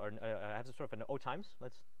plus, or I have sort of an O times,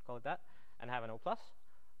 let's call it that, and have an O plus.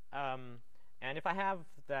 And if I have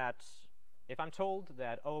that, if I'm told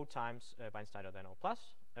that O times binds tighter than O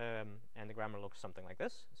plus, and the grammar looks something like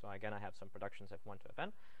this, so again I have some productions f1 to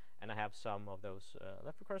fn, and I have some of those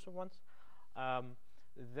left recursive ones,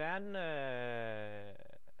 then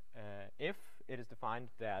if it is defined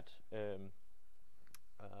that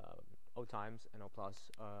O times and O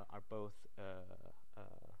plus are both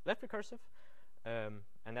left recursive,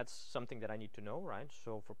 and that's something that I need to know, right?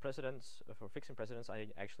 So for precedence, for fixing precedence, I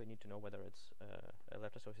actually need to know whether it's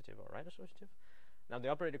left-associative or right-associative. Now the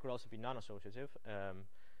operator could also be non-associative,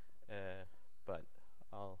 but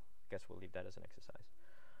I'll guess we'll leave that as an exercise.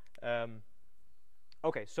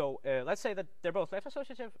 Okay, so let's say that they're both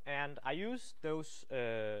left-associative, and I use those.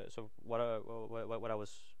 So what I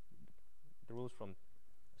was the rules from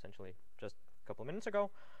essentially just a couple of minutes ago.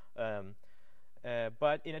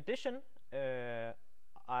 But in addition, this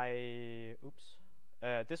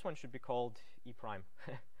one should be called E prime.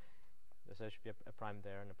 So there should be a prime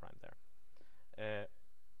there and a prime there.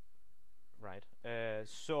 Right.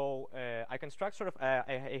 So I construct sort of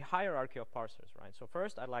a hierarchy of parsers, right? So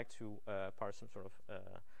first, I'd like to parse some sort of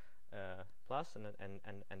plus and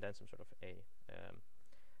then some sort of a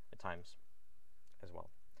times as well.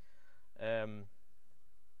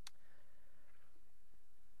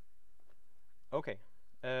 Okay.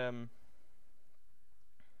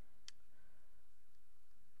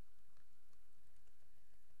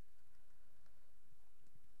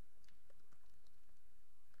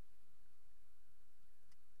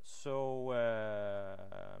 So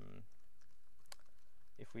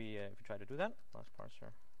if we try to do that, last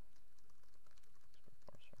parser.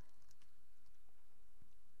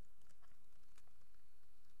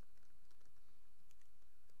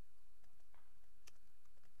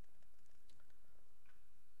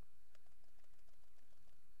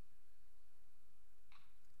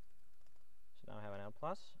 So now I have an L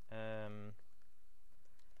plus.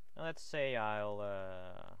 Now let's say I'll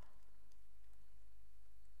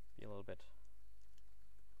be a little bit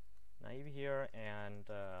naive here, and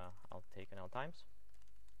I'll take an L times.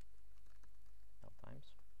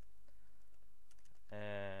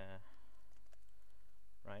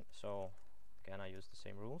 Right, so again I use the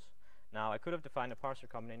same rules. Now I could have defined a parser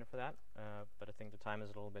combinator for that, but I think the time is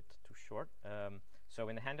a little bit too short. So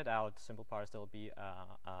in the handed out simple parse, there will be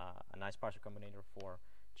a nice parser combinator for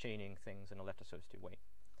chaining things in a left-associative way.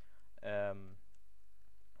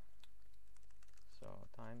 So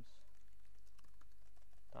times.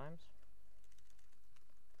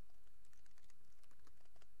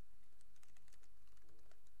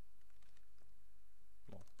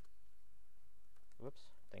 More. Whoops,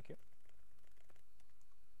 thank you.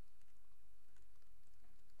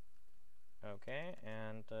 Okay,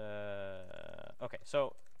 and okay,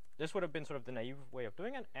 so this would have been sort of the naive way of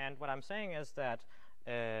doing it, and what I'm saying is that,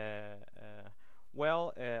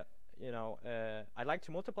 you know, I'd like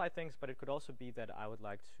to multiply things, but it could also be that I would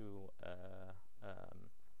like to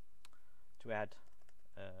add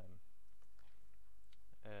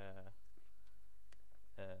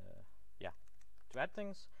to add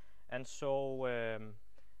things, and so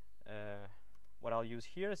what I'll use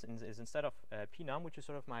here is instead of pnum, which is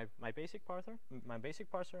sort of my basic parser,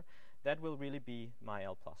 that will really be my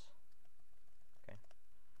L plus. Okay.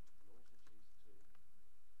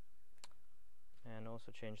 And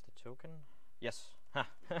also change the token. Yes.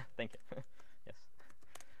 Thank you. Yes.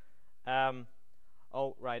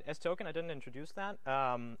 Oh, right. S token. I didn't introduce that.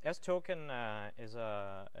 S token is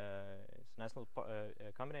a nice little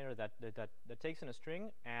combinator that takes in a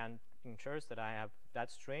string and ensures that I have that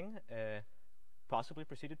string possibly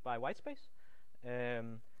preceded by white space,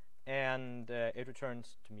 and it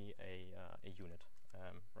returns to me a unit,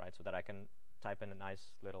 right? So that I can type in a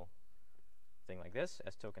nice little thing like this,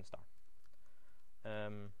 S token star.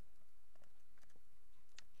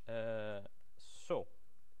 So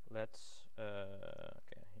let's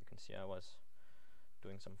okay, you can see I was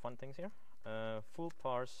doing some fun things here. Full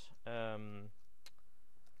parse.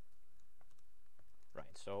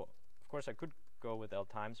 Right. So of course I could go with L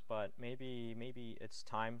times, but maybe it's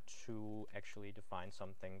time to actually define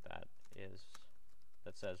something that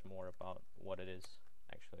says more about what it is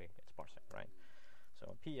actually it's parsing, right?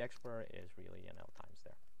 So P expr is really an L times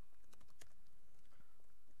there.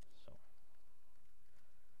 So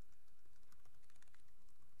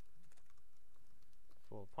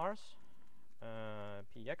full parse,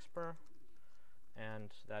 P expr,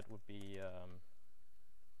 and that would be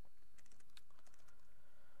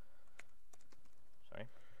sorry.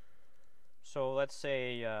 So let's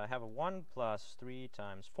say have a 1 plus 3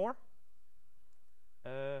 times 4.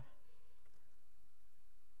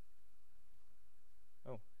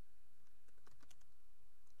 Oh.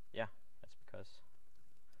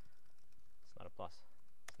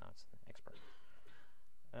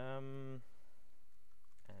 And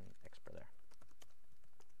expr there.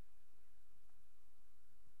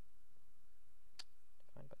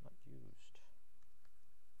 Defined but not used.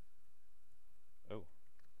 Oh.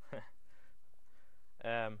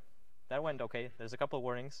 That went okay. There's a couple of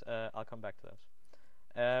warnings. I'll come back to those.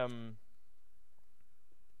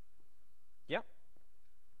 Yeah.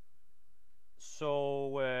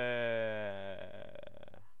 So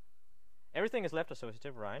everything is left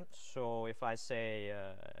associative, right? So if I say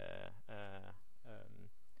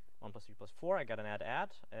 1 plus 3 plus 4, I get an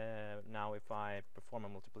add. Now if I perform a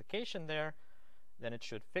multiplication there, then it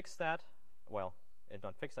should fix that. Well, it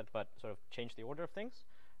not fix that, but sort of change the order of things,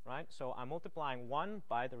 right? So I'm multiplying 1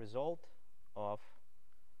 by the result of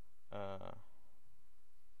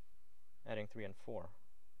adding 3 and 4.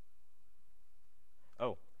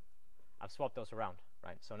 Oh, I've swapped those around,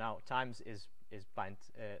 right? So now times is bind.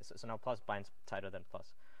 So now plus binds tighter than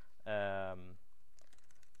plus. So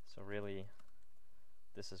really,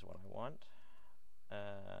 this is what I want.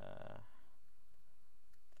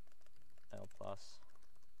 L plus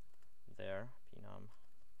there, pnum,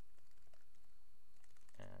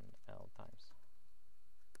 and L times.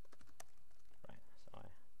 Right, so I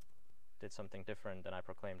did something different than I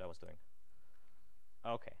proclaimed I was doing.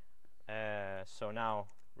 Okay, so now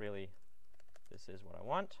really this is what I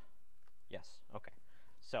want. Yes, okay.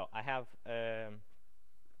 So I have, if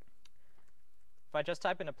I just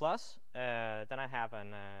type in a plus, then I have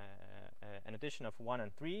an addition of 1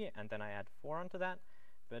 and 3, and then I add 4 onto that.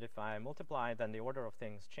 But if I multiply, then the order of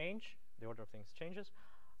things change. The order of things changes,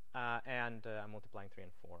 and I'm multiplying 3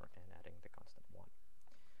 and 4 and adding the constant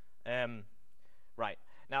 1. Right.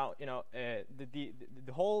 Now, you know,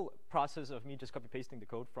 the whole process of me just copy-pasting the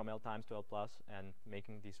code from L times to L plus and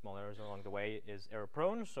making these small errors along the way is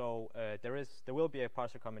error-prone. So there will be a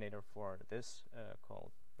parser combinator for this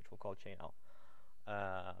which we'll call chain L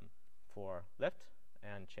for left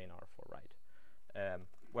and chain R for right,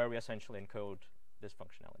 where we essentially encode this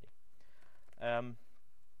functionality.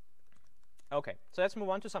 Okay, so let's move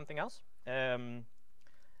on to something else.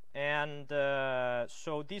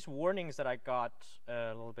 So these warnings that I got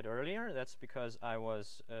a little bit earlier, that's because I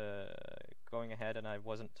was going ahead and I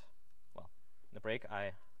wasn't, well, in the break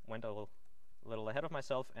I went a little ahead of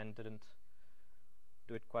myself and didn't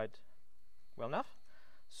do it quite well enough.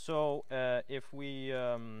 So if we,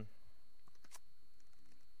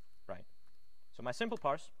 right, so my simple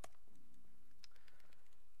parse,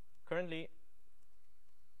 currently,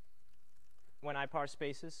 when I parse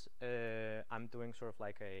spaces, I'm doing sort of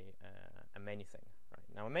like a many thing. Right?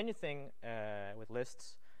 Now, a many thing with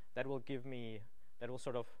lists, that will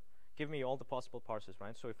sort of give me all the possible parses,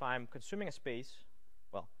 right? So if I'm consuming a space,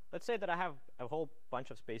 well, let's say that I have a whole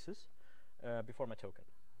bunch of spaces before my token,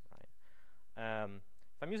 right?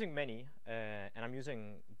 If I'm using many and I'm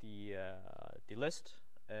using the list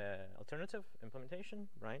alternative implementation,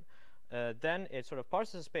 right? Then it sort of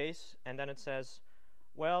parses a space and then it says,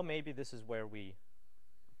 well, maybe this is where we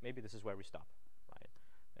stop, right?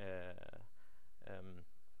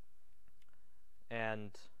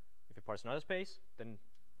 And if you parse another space, then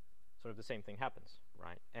sort of the same thing happens,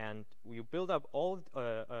 right? And we build up all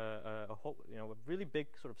a whole, a really big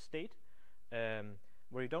sort of state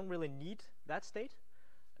where you don't really need that state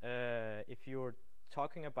if you're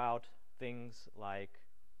talking about things like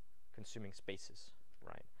consuming spaces,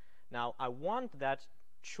 right? Now, I want that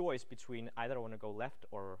choice between either I want to go left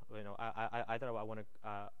or either I want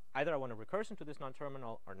to recurse into this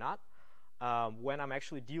non-terminal or not. When I'm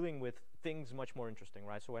actually dealing with things much more interesting,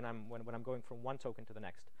 right? So when I'm going from one token to the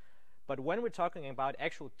next. But when we're talking about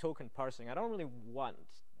actual token parsing, I don't really want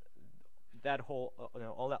that whole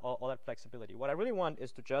all that flexibility. What I really want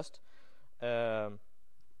is to just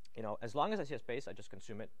as long as I see a space, I just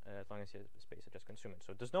consume it. As long as I see a space, I just consume it.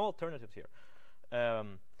 So there's no alternatives here.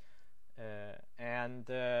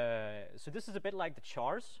 So this is a bit like the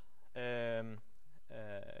chars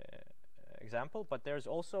example, but there's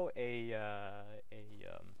also a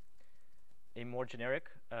more generic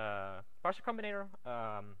parser combinator,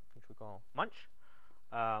 which we call munch,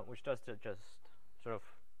 which does just sort of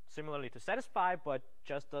similarly to satisfy, but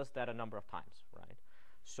just does that a number of times, right?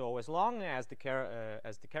 So as long as the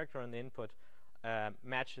character in the input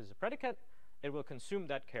matches a predicate, it will consume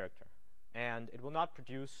that character. And it will not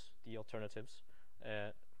produce the alternatives,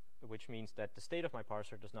 which means that the state of my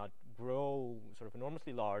parser does not grow sort of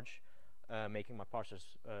enormously large, making my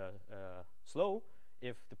parsers slow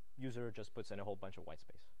if the user just puts in a whole bunch of white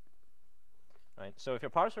space. Right? So if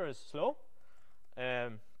your parser is slow,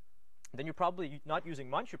 then you're probably not using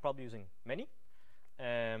munch, you're probably using many.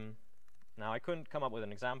 Now, I couldn't come up with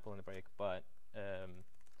an example in the break, but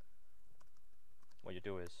what you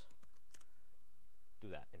do is do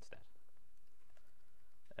that instead.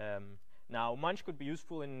 Now, munch could be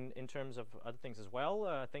useful in terms of other things as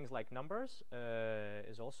well. Things like numbers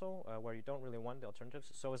is also where you don't really want the alternatives.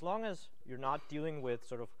 So as long as you're not dealing with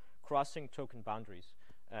sort of crossing token boundaries,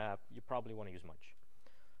 you probably want to use munch.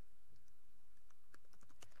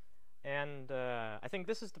 And I think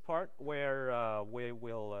this is the part where we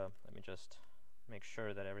will, let me just make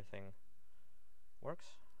sure that everything works.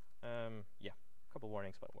 Yeah, a couple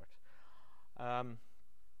warnings, but it works.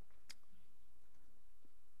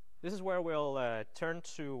 This is where we'll turn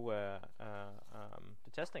to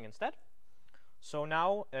testing instead. So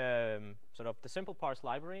now, sort of the simple parse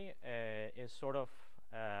library is sort of,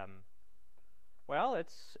 well,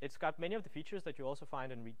 it's got many of the features that you also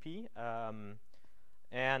find in ReadP,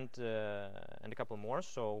 and a couple more.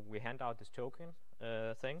 So we hand out this token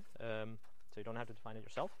thing, so you don't have to define it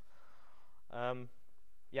yourself.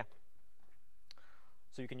 Yeah.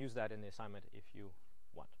 So you can use that in the assignment if you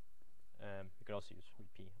want. You could also use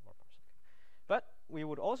ReadP or Parsing. But we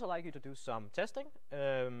would also like you to do some testing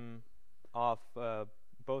of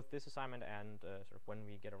both this assignment and sort of when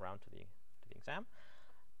we get around to the exam.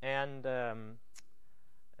 And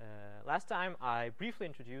last time I briefly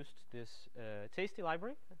introduced this tasty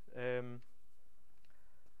library.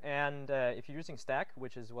 And if you're using Stack,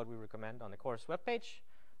 which is what we recommend on the course webpage,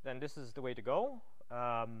 then this is the way to go.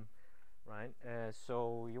 Right,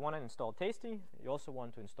 so you want to install Tasty. You also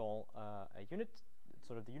want to install a unit,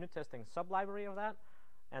 sort of the unit testing sublibrary of that,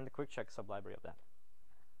 and the quick check sublibrary of that.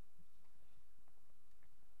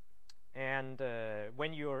 And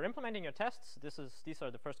when you're implementing your tests, these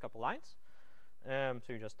are the first couple lines. So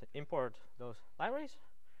you just import those libraries,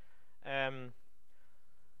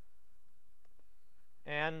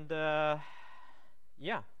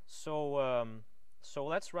 yeah. So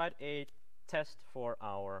let's write a test for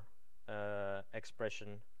our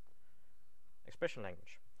expression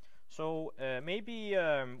language. So maybe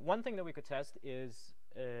one thing that we could test is,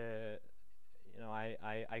 you know,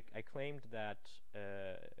 I claimed that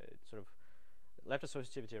sort of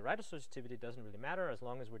left-associativity or right-associativity doesn't really matter as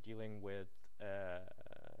long as we're dealing with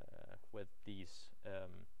these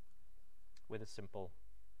with a simple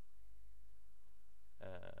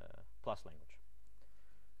plus language,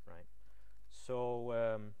 right? So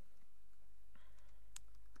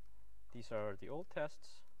these are the old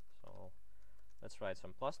tests, so let's write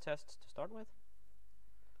some plus tests to start with.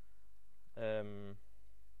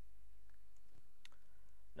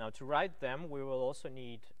 Now, to write them, we will also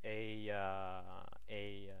need an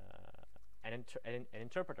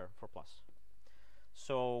interpreter for plus.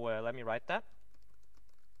 So let me write that.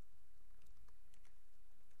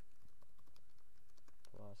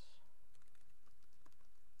 Plus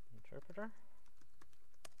interpreter.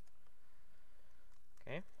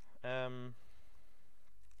 Okay.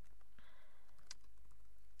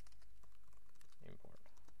 Import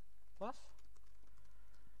plus.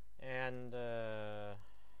 And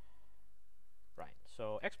right,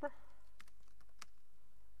 so expr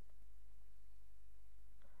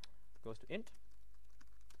goes to int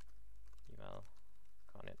eval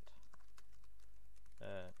conint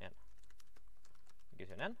n. It gives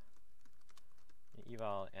you an n. And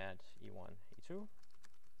eval at e1 e2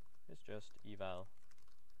 is just eval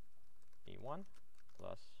e1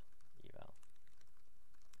 plus eval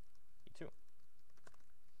e2.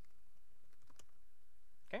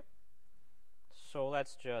 Okay, so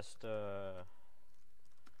let's just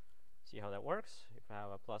see how that works. If I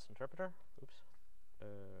have a plus interpreter, oops,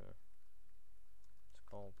 it's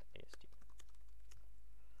called AST.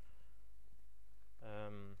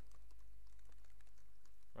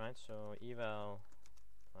 Right, so eval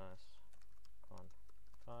plus con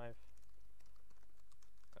 5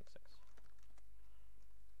 con 6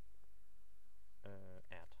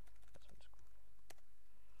 add. That's what it's called.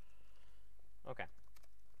 Okay.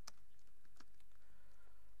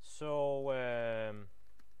 So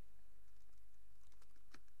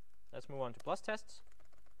let's move on to plus tests.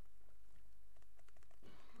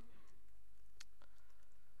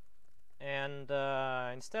 And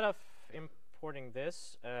instead of importing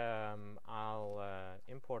this, I'll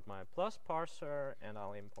import my plus parser, and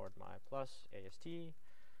I'll import my plus AST,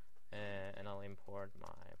 and I'll import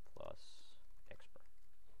my plus expr.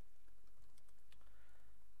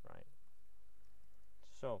 Right.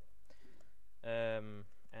 So, and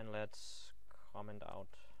let's comment out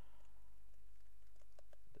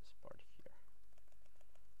this part here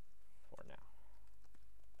for now.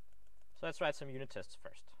 So let's write some unit tests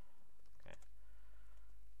first. Okay.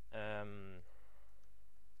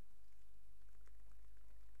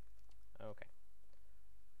 Okay.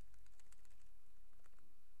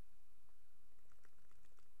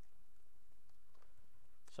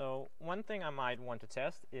 one thing I might want to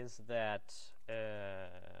test is that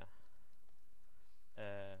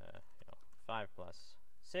 5 plus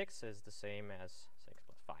 6 is the same as 6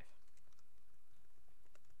 plus 5.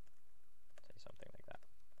 Say something like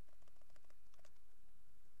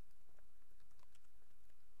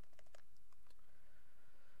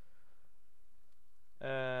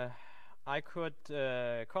that. I could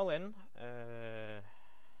call in.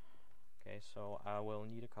 Okay, so I will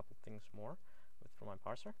need a couple things more for my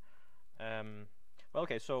parser. Well,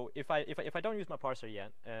 okay, so if I don't use my parser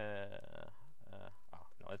yet, oh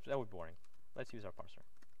no, that would be boring. Let's use our parser.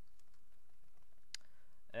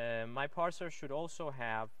 My parser should also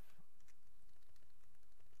have.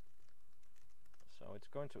 So it's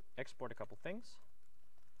going to export a couple things.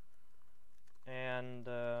 And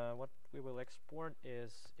what we will export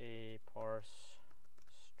is a parse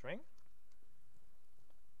string.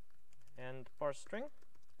 And parse string,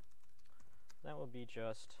 that will be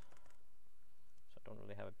just, so I don't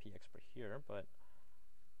really have a p export here, but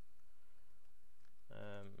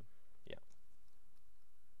yeah.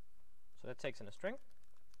 So that takes in a string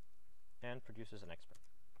and produces an export.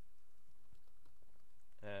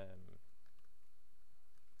 Well,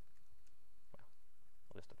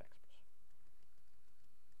 a list of exports.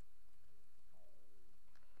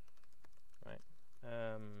 Right.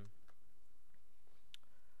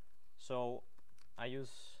 So I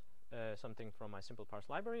use something from my simple parse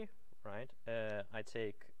library, right? I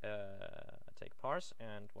take parse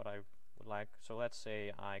and what I would like. So let's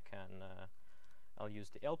say I can I'll use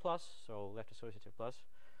the L plus, so left-associative plus,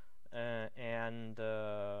 and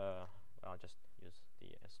I'll just use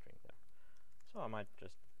the S string there. So I might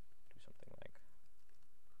just do something like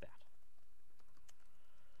that.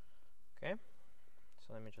 Okay.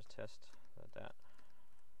 So let me just test that that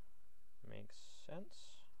makes sense.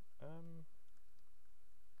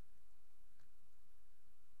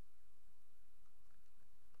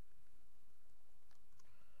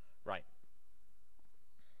 Right.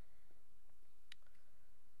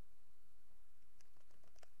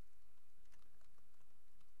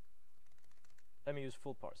 Let me use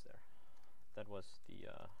full parse there. That was the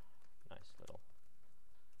nice little.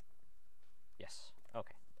 Yes.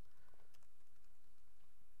 Okay.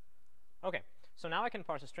 Okay. So now I can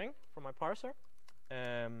parse a string from my parser.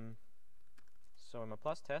 So in my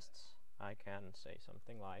plus tests, I can say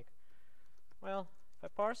something like, well, if I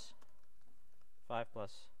parse 5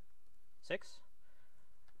 plus 6,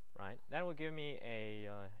 right, that will give me a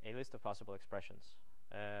list of possible expressions.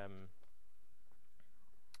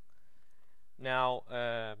 Now,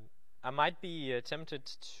 I might be tempted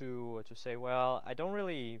to say, well, I don't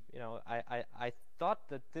really, I thought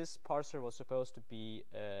that this parser was supposed to be,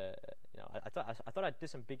 I thought I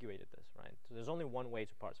disambiguated this, right? So there's only one way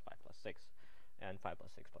to parse 5 plus 6, and 5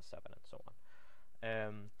 plus 6 plus 7, and so on.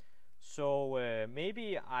 So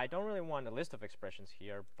maybe I don't really want a list of expressions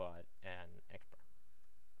here, but an expert.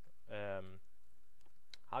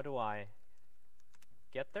 How do I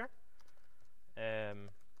get there?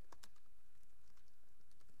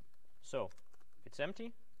 So if it's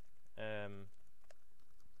empty,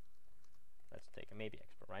 let's take a maybe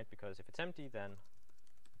expert, right? Because if it's empty, then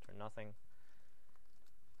return nothing.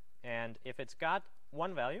 And if it's got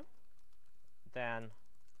one value, then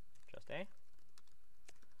just A.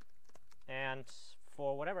 And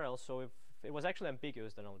for whatever else, so if it was actually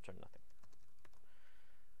ambiguous, then I'll return nothing.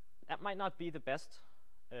 That might not be the best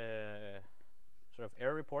sort of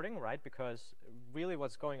error reporting, right? Because really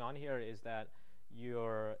what's going on here is that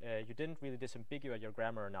you didn't really disambiguate your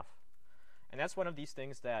grammar enough. And that's one of these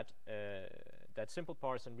things that that simple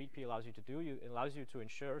parse and readp allows you to do. It allows you to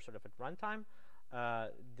ensure sort of at runtime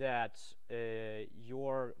that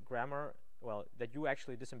your grammar, well, that you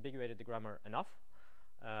actually disambiguated the grammar enough.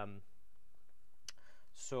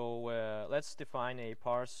 So let's define a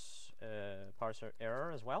parser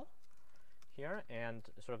error as well here. And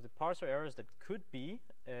sort of the parser errors that could be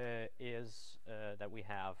is that we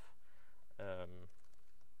have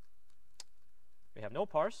no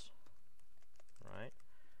parse, right?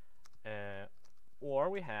 Or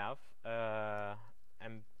we have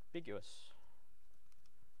ambiguity.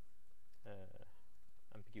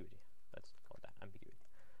 Let's call that ambiguity.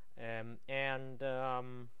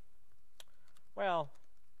 Well,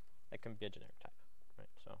 it can be a generic type, right?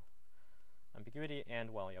 So ambiguity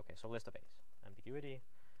and, well, okay, so list of A's. Ambiguity.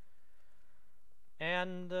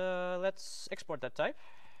 And let's export that type,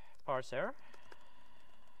 parse error,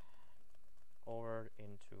 over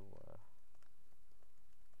into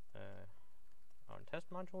our test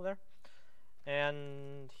module there.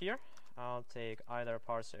 And here, I'll take either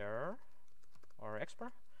parse error or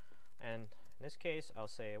expr. And in this case, I'll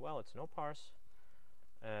say, well, it's no parse.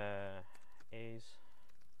 A's.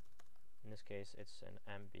 In this case, it's an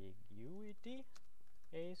ambiguity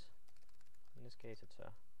A's. In this case, it's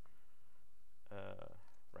a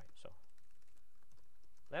right. So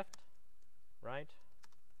left, right,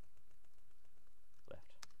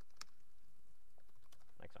 left,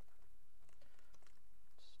 like so.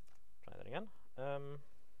 Let's try that again.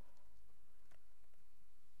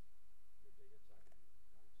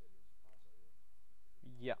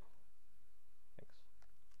 Yeah. Thanks.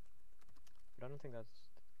 But I don't think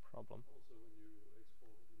that's the problem. Also, when you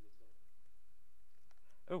export it in the top.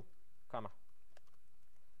 Oh, comma.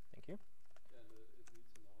 Thank you. And it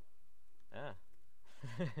needs an R. Ah.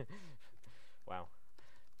 Wow.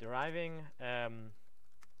 Deriving,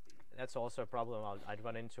 that's also a problem I'd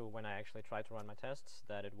run into when I actually try to run my tests,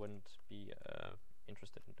 that it wouldn't be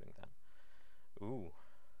interested in doing that. Ooh.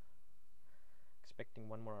 Expecting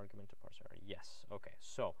one more argument to parse error. Yes. Okay.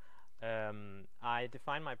 So I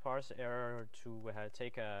defined my parse error to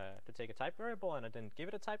take a type variable, and I didn't give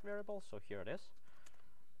it a type variable. So here it is.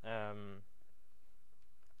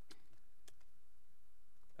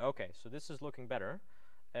 Okay. So this is looking better.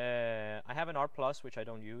 I have an R plus which I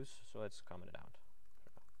don't use, so let's comment it out.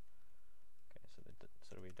 Okay.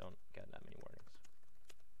 So we don't get that many warnings.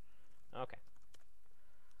 Okay.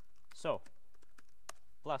 So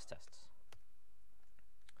plus tests.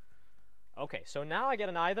 Okay, so now I get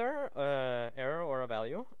an either error or a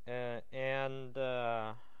value, and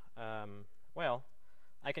well,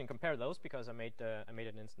 I can compare those because I made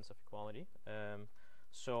an instance of equality.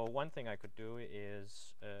 So one thing I could do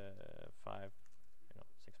is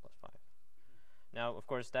 6 plus 5. Now, of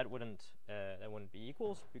course, that wouldn't be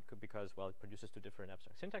equals because well, it produces two different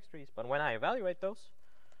abstract syntax trees. But when I evaluate those,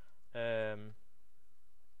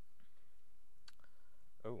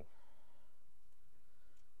 oh.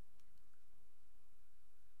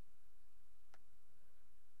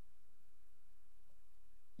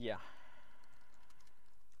 Yeah.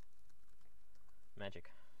 Magic.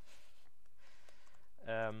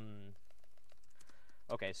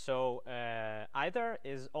 Okay, so either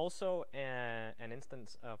is also an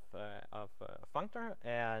instance of functor,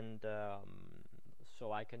 and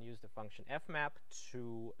so I can use the function fmap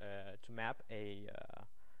to map a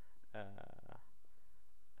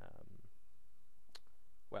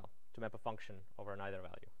to map a function over an either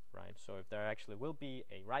value, right? So if there actually will be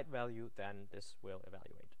a right value, then this will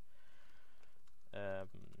evaluate.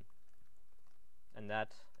 And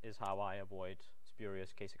that is how I avoid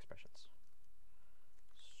spurious case expressions.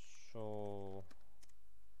 So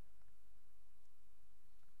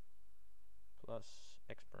plus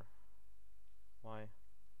expr. Why?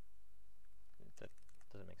 That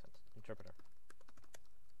doesn't make sense. Interpreter.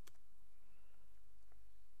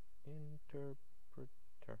 Interpreter.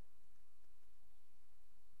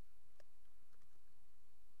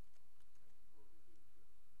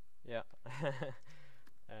 Yeah. Okay.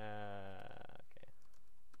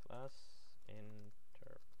 Plus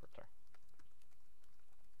interpreter.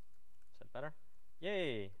 Is that better?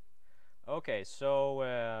 Yay! Okay, so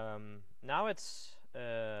now it's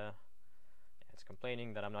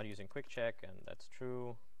complaining that I'm not using quick check, and that's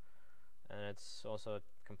true. And it's also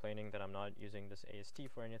complaining that I'm not using this AST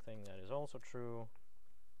for anything. That is also true.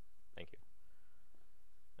 Thank you.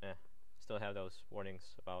 Still have those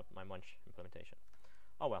warnings about my munch implementation.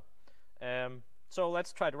 Oh well. So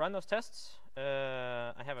let's try to run those tests.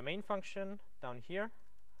 I have a main function down here,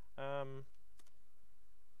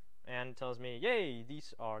 and tells me, yay,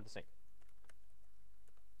 these are the same.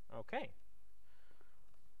 Okay.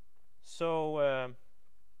 So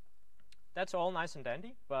that's all nice and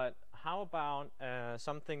dandy, but how about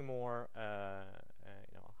something more?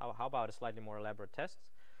 How about a slightly more elaborate test?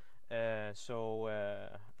 With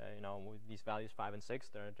these values 5 and 6,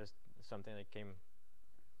 they're just something that came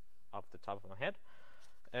off the top of my head,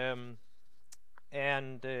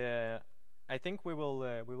 and I think we will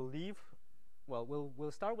leave. Well,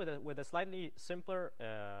 we'll start with a slightly simpler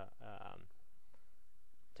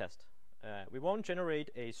test. We won't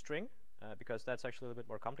generate a string because that's actually a little bit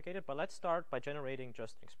more complicated. But let's start by generating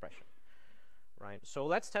just an expression, right? So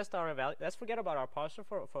let's test our let's forget about our parser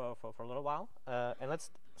for a little while, and let's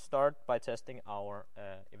start by testing our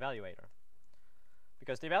evaluator.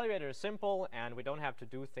 Because the evaluator is simple, and we don't have to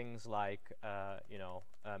do things like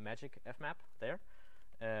magic fmap there.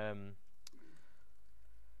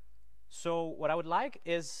 So what I would like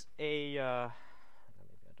is a maybe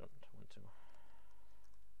I don't want to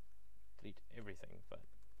delete everything, but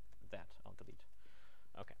that I'll delete.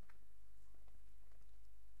 Okay.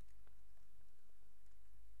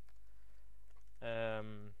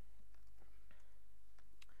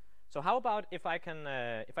 So how about if I can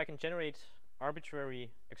generate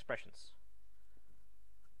arbitrary expressions,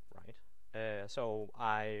 right? So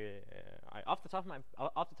I off the top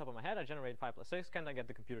of my head, I generate 5 plus 6. Can I get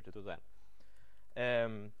the computer to do that?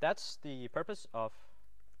 That's the purpose of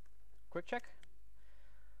quick check.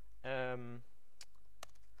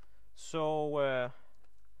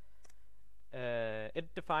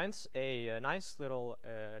 It defines a nice little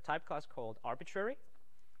type class called arbitrary,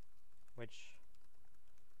 which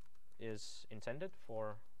is intended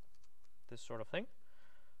for this sort of thing.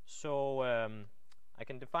 So I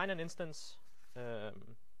can define an instance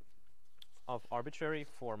of arbitrary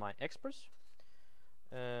for my expers.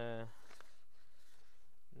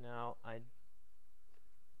 Now I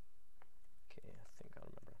think I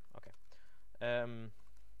remember. Okay.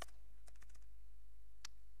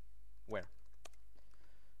 Where?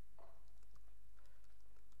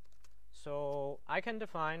 So I can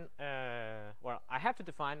define, well, I have to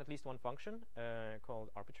define at least one function called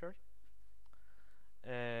arbitrary.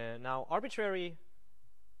 Now arbitrary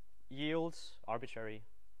yields arbitrary,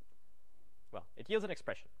 well, it yields an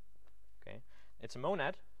expression. Okay, it's a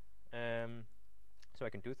monad, so I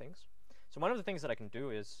can do things. So one of the things that I can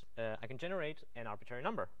do is I can generate an arbitrary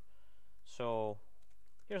number. So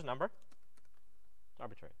here's a number. It's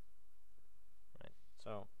arbitrary, right?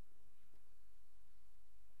 So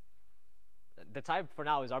the type for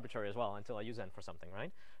now is arbitrary as well until I use n for something,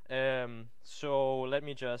 right? So let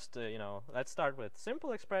me just, let's start with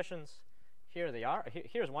simple expressions. Here they are.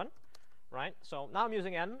 Here's one, right? So now I'm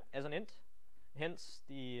using n as an int. Hence,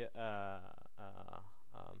 the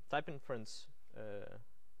type inference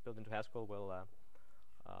built into Haskell will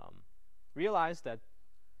realize that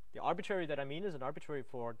the arbitrary that I mean is an arbitrary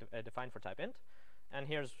for defined for type int, and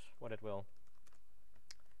here's what it will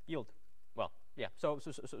yield. Well, yeah. So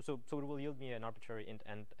it will yield me an arbitrary int,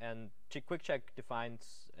 and quick check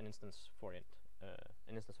defines an instance for int,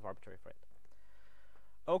 an instance of arbitrary for int.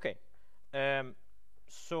 Okay.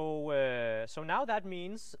 So now that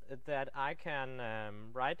means that I can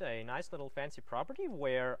write a nice little fancy property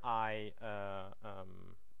where I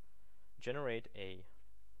generate a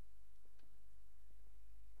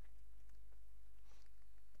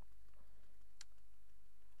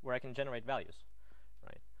where I can generate values,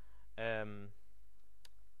 right?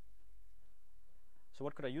 So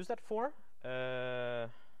what could I use that for?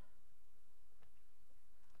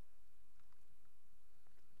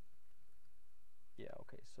 Yeah,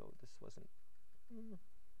 okay, so this wasn't...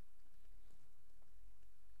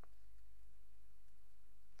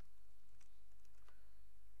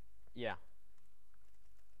 Yeah.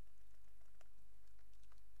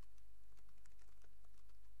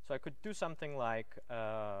 So I could do something like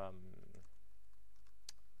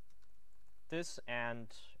this, and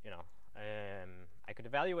I could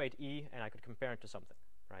evaluate E and I could compare it to something,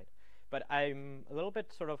 right? But I'm a little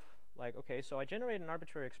bit sort of like, okay, so I generate an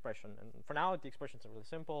arbitrary expression, and for now the expressions are really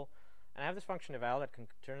simple, and I have this function eval that can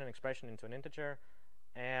turn an expression into an integer,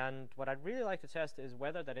 and what I'd really like to test is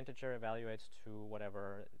whether that integer evaluates to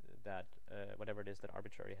whatever that whatever it is that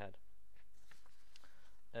arbitrary had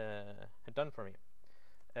done for me.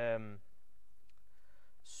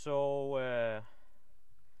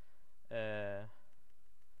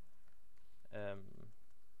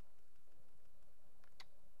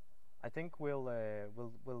 I think we'll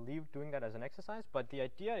leave doing that as an exercise, but the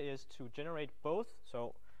idea is to generate both.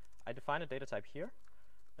 So I define a data type here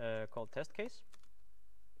called test case,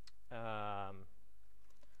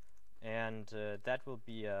 and that will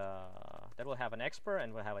be that will have an exper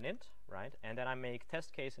and will have an int, right? And then I make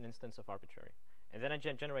test case an instance of arbitrary, and then I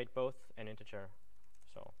generate both an integer.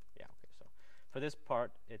 So yeah, okay. So for this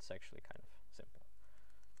part, it's actually kind of simple.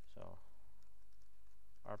 So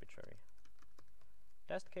arbitrary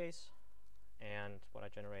test case, and what I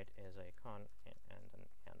generate is a con and an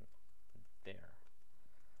n there.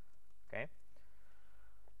 Okay.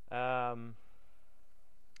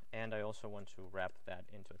 And I also want to wrap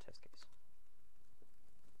that into a test case.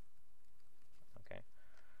 Okay.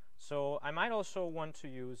 So I might also want to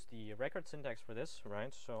use the record syntax for this,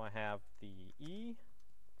 right? So I have the E,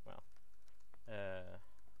 well,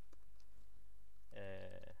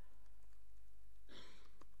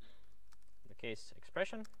 the case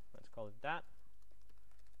expression, let's call it that,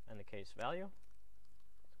 and the case value,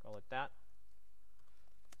 let's call it that,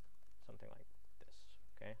 something like this.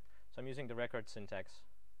 Okay, so I'm using the record syntax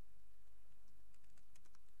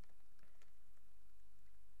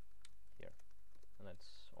here, and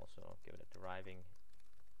let's also give it a deriving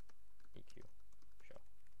EQ show.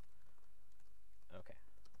 Okay,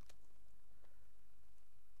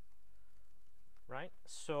 right.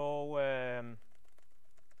 So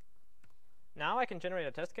now I can generate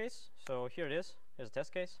a test case. So here it is. Here's a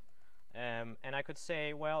test case. And I could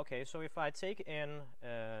say, well, okay, so if I take in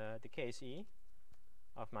the case E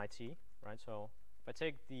of my t, right? So if I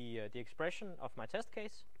take the expression of my test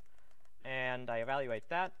case and I evaluate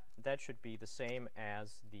that, that should be the same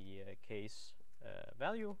as the case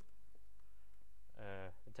value,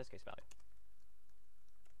 the test case value.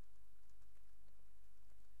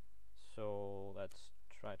 So let's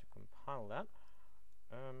try to compile that.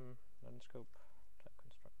 Run scope type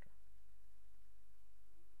constructor.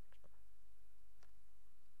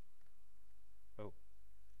 Oh,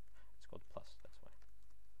 it's called plus, that's why.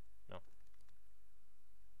 No.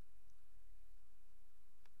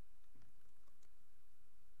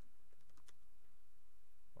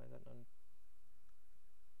 Why is that not?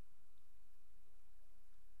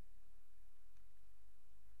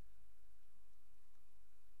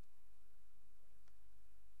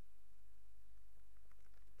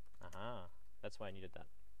 Aha, that's why I needed that.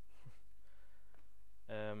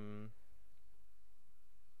 A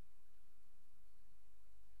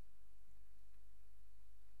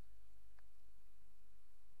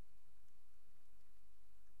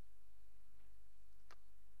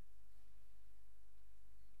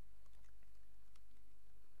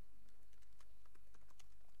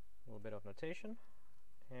little bit of notation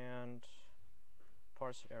and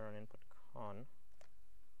parse error on input con.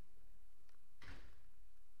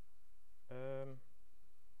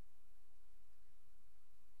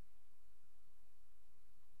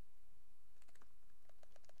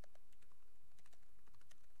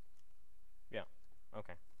 Yeah,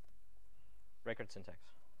 okay. Record syntax.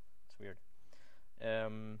 It's weird.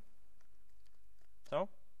 So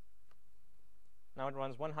now it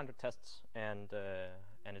runs 100 tests and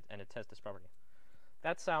it tests this property.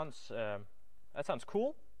 That sounds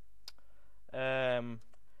cool.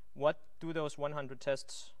 What do those 100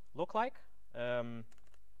 tests look like?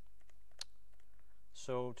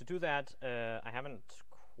 So to do that, I haven't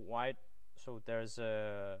quite. So there's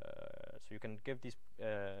so you can give these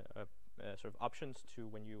sort of options to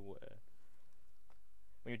when you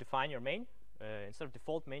define your main. Instead of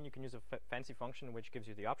default main, you can use a fancy function which gives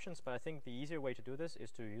you the options. But I think the easier way to do this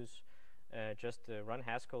is to use just run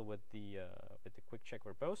Haskell with the quick check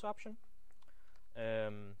verbose option.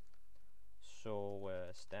 So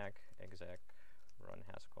stack exec run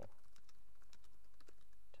Haskell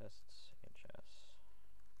tests HS,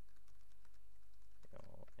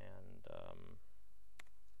 and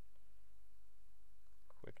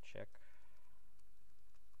quick check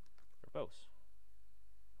verbose.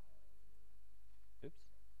 Oops.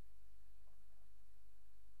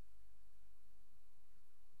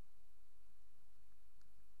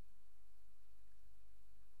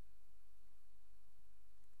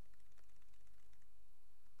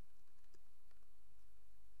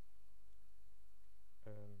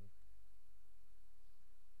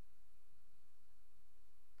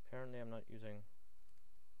 Apparently I'm not using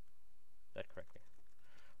that correctly.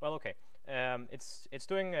 Well, okay. It's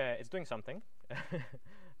doing something.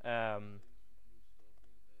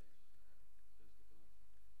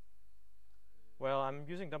 Well, I'm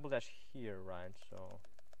using double dash here, right? So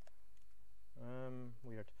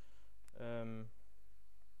weird.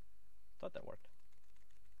 Thought that worked.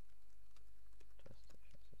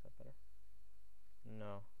 Is that better?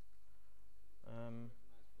 No.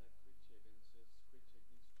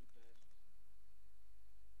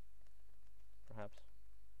 Perhaps.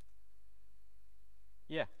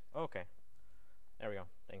 Yeah. Okay. There we go.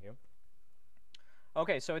 Thank you.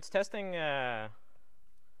 Okay, so it's testing. Yeah,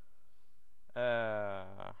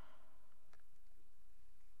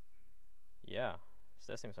 it's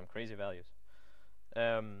testing some crazy values.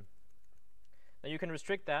 Now you can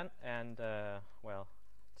restrict that, and well,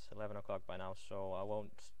 it's 11 o'clock by now, so I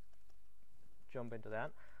won't jump into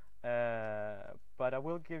that. But I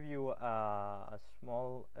will give you a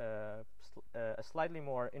small, a slightly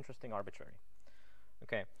more interesting arbitrary.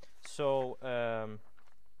 Okay, so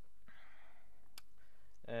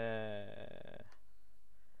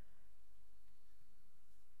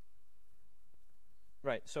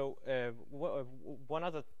right. So one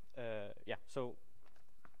other, yeah. So,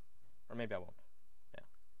 or maybe I won't. Yeah,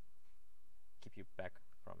 keep you back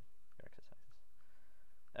from your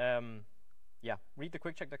exercises. Yeah, read the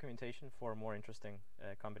quick check documentation for more interesting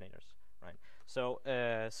combinators. Right. So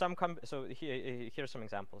so here's some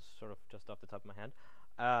examples, sort of just off the top of my head.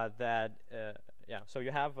 Yeah. So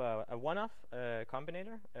you have a one-off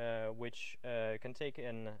combinator which can take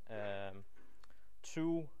in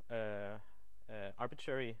two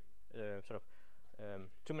arbitrary sort of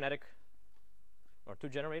two monadic or two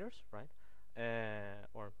generators, right?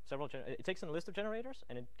 Or several. It takes in a list of generators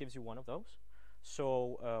and it gives you one of those.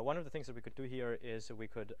 So one of the things that we could do here is we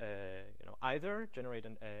could either generate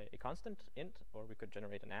a constant int, or we could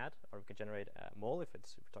generate an add, or we could generate a mul if we're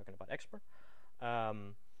talking about expr.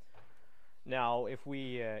 Now, if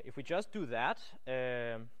we just do that,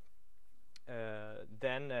 then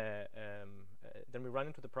we run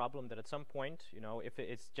into the problem that at some point, if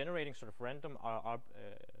it's generating sort of random, sort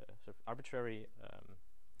of arbitrary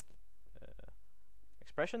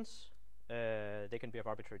expressions, they can be of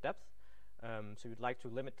arbitrary depth. So you'd like to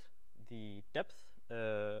limit the depth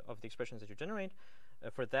of the expressions that you generate.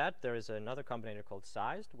 For that, there is another combinator called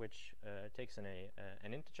sized, which takes in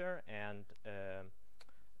an integer and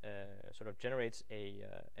sort of generates a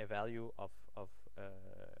value of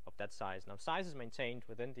that size. Now, size is maintained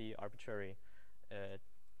within the arbitrary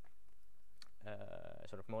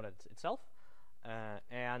sort of monad itself,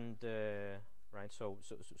 right. So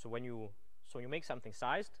when you make something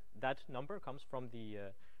sized, that number comes from the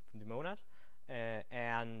monad,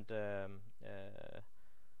 and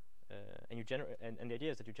you generate, and the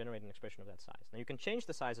idea is that you generate an expression of that size. Now you can change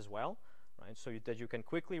the size as well, right? So that you can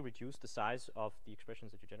quickly reduce the size of the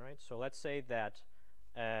expressions that you generate. So let's say that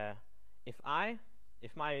if I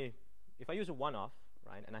use a one-off,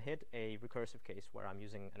 right, and I hit a recursive case where I'm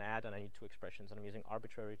using an add and I need two expressions and I'm using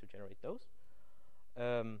arbitrary to generate those,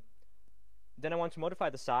 then I want to modify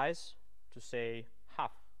the size to say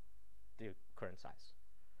half the current size.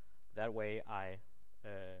 That way I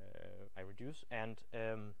reduce, and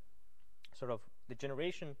sort of the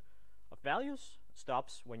generation of values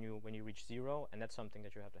stops when you reach 0, and that's something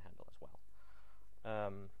that you have to handle as well.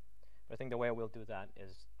 I think the way we'll do that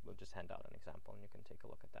is we'll just hand out an example, and you can take a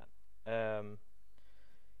look at that.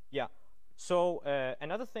 Yeah. So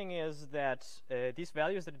another thing is that these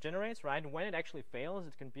values that it generates, right, when it actually fails,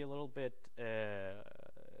 it can be a little bit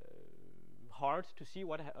hard to see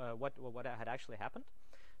what had actually happened.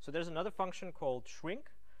 So there's another function called shrink,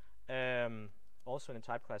 also in the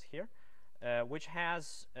type class here, which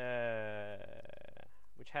has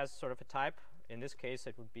sort of a type. In this case,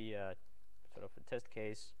 it would be a sort of a test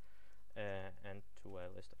case and to a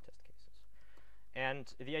list of test cases.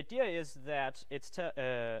 And the idea is that it's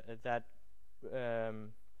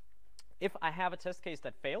if I have a test case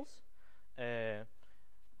that fails,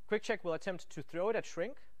 QuickCheck will attempt to throw it at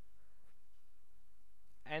shrink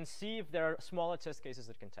and see if there are smaller test cases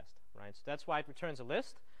that can test, right? So that's why it returns a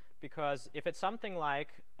list, because if it's something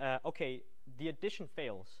like, okay, the addition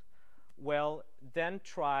fails, well, then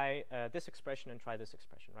try this expression and try this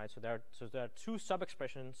expression, right? So there are two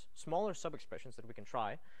sub-expressions, smaller sub-expressions that we can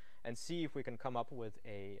try and see if we can come up with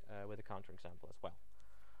a counterexample as well.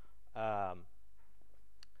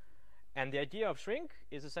 And the idea of shrink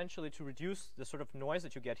is essentially to reduce the sort of noise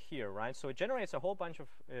that you get here, right? So it generates a whole bunch of,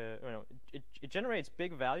 it generates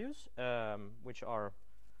big values, which are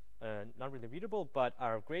not really readable, but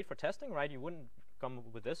are great for testing, right? You wouldn't come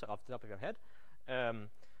up with this off the top of your head.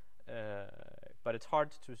 But it's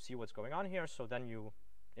hard to see what's going on here, so then you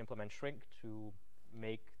implement shrink to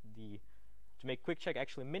make QuickCheck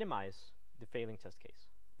actually minimize the failing test case.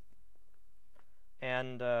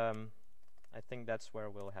 And I think that's where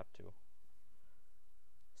we'll have to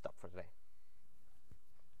stop for today.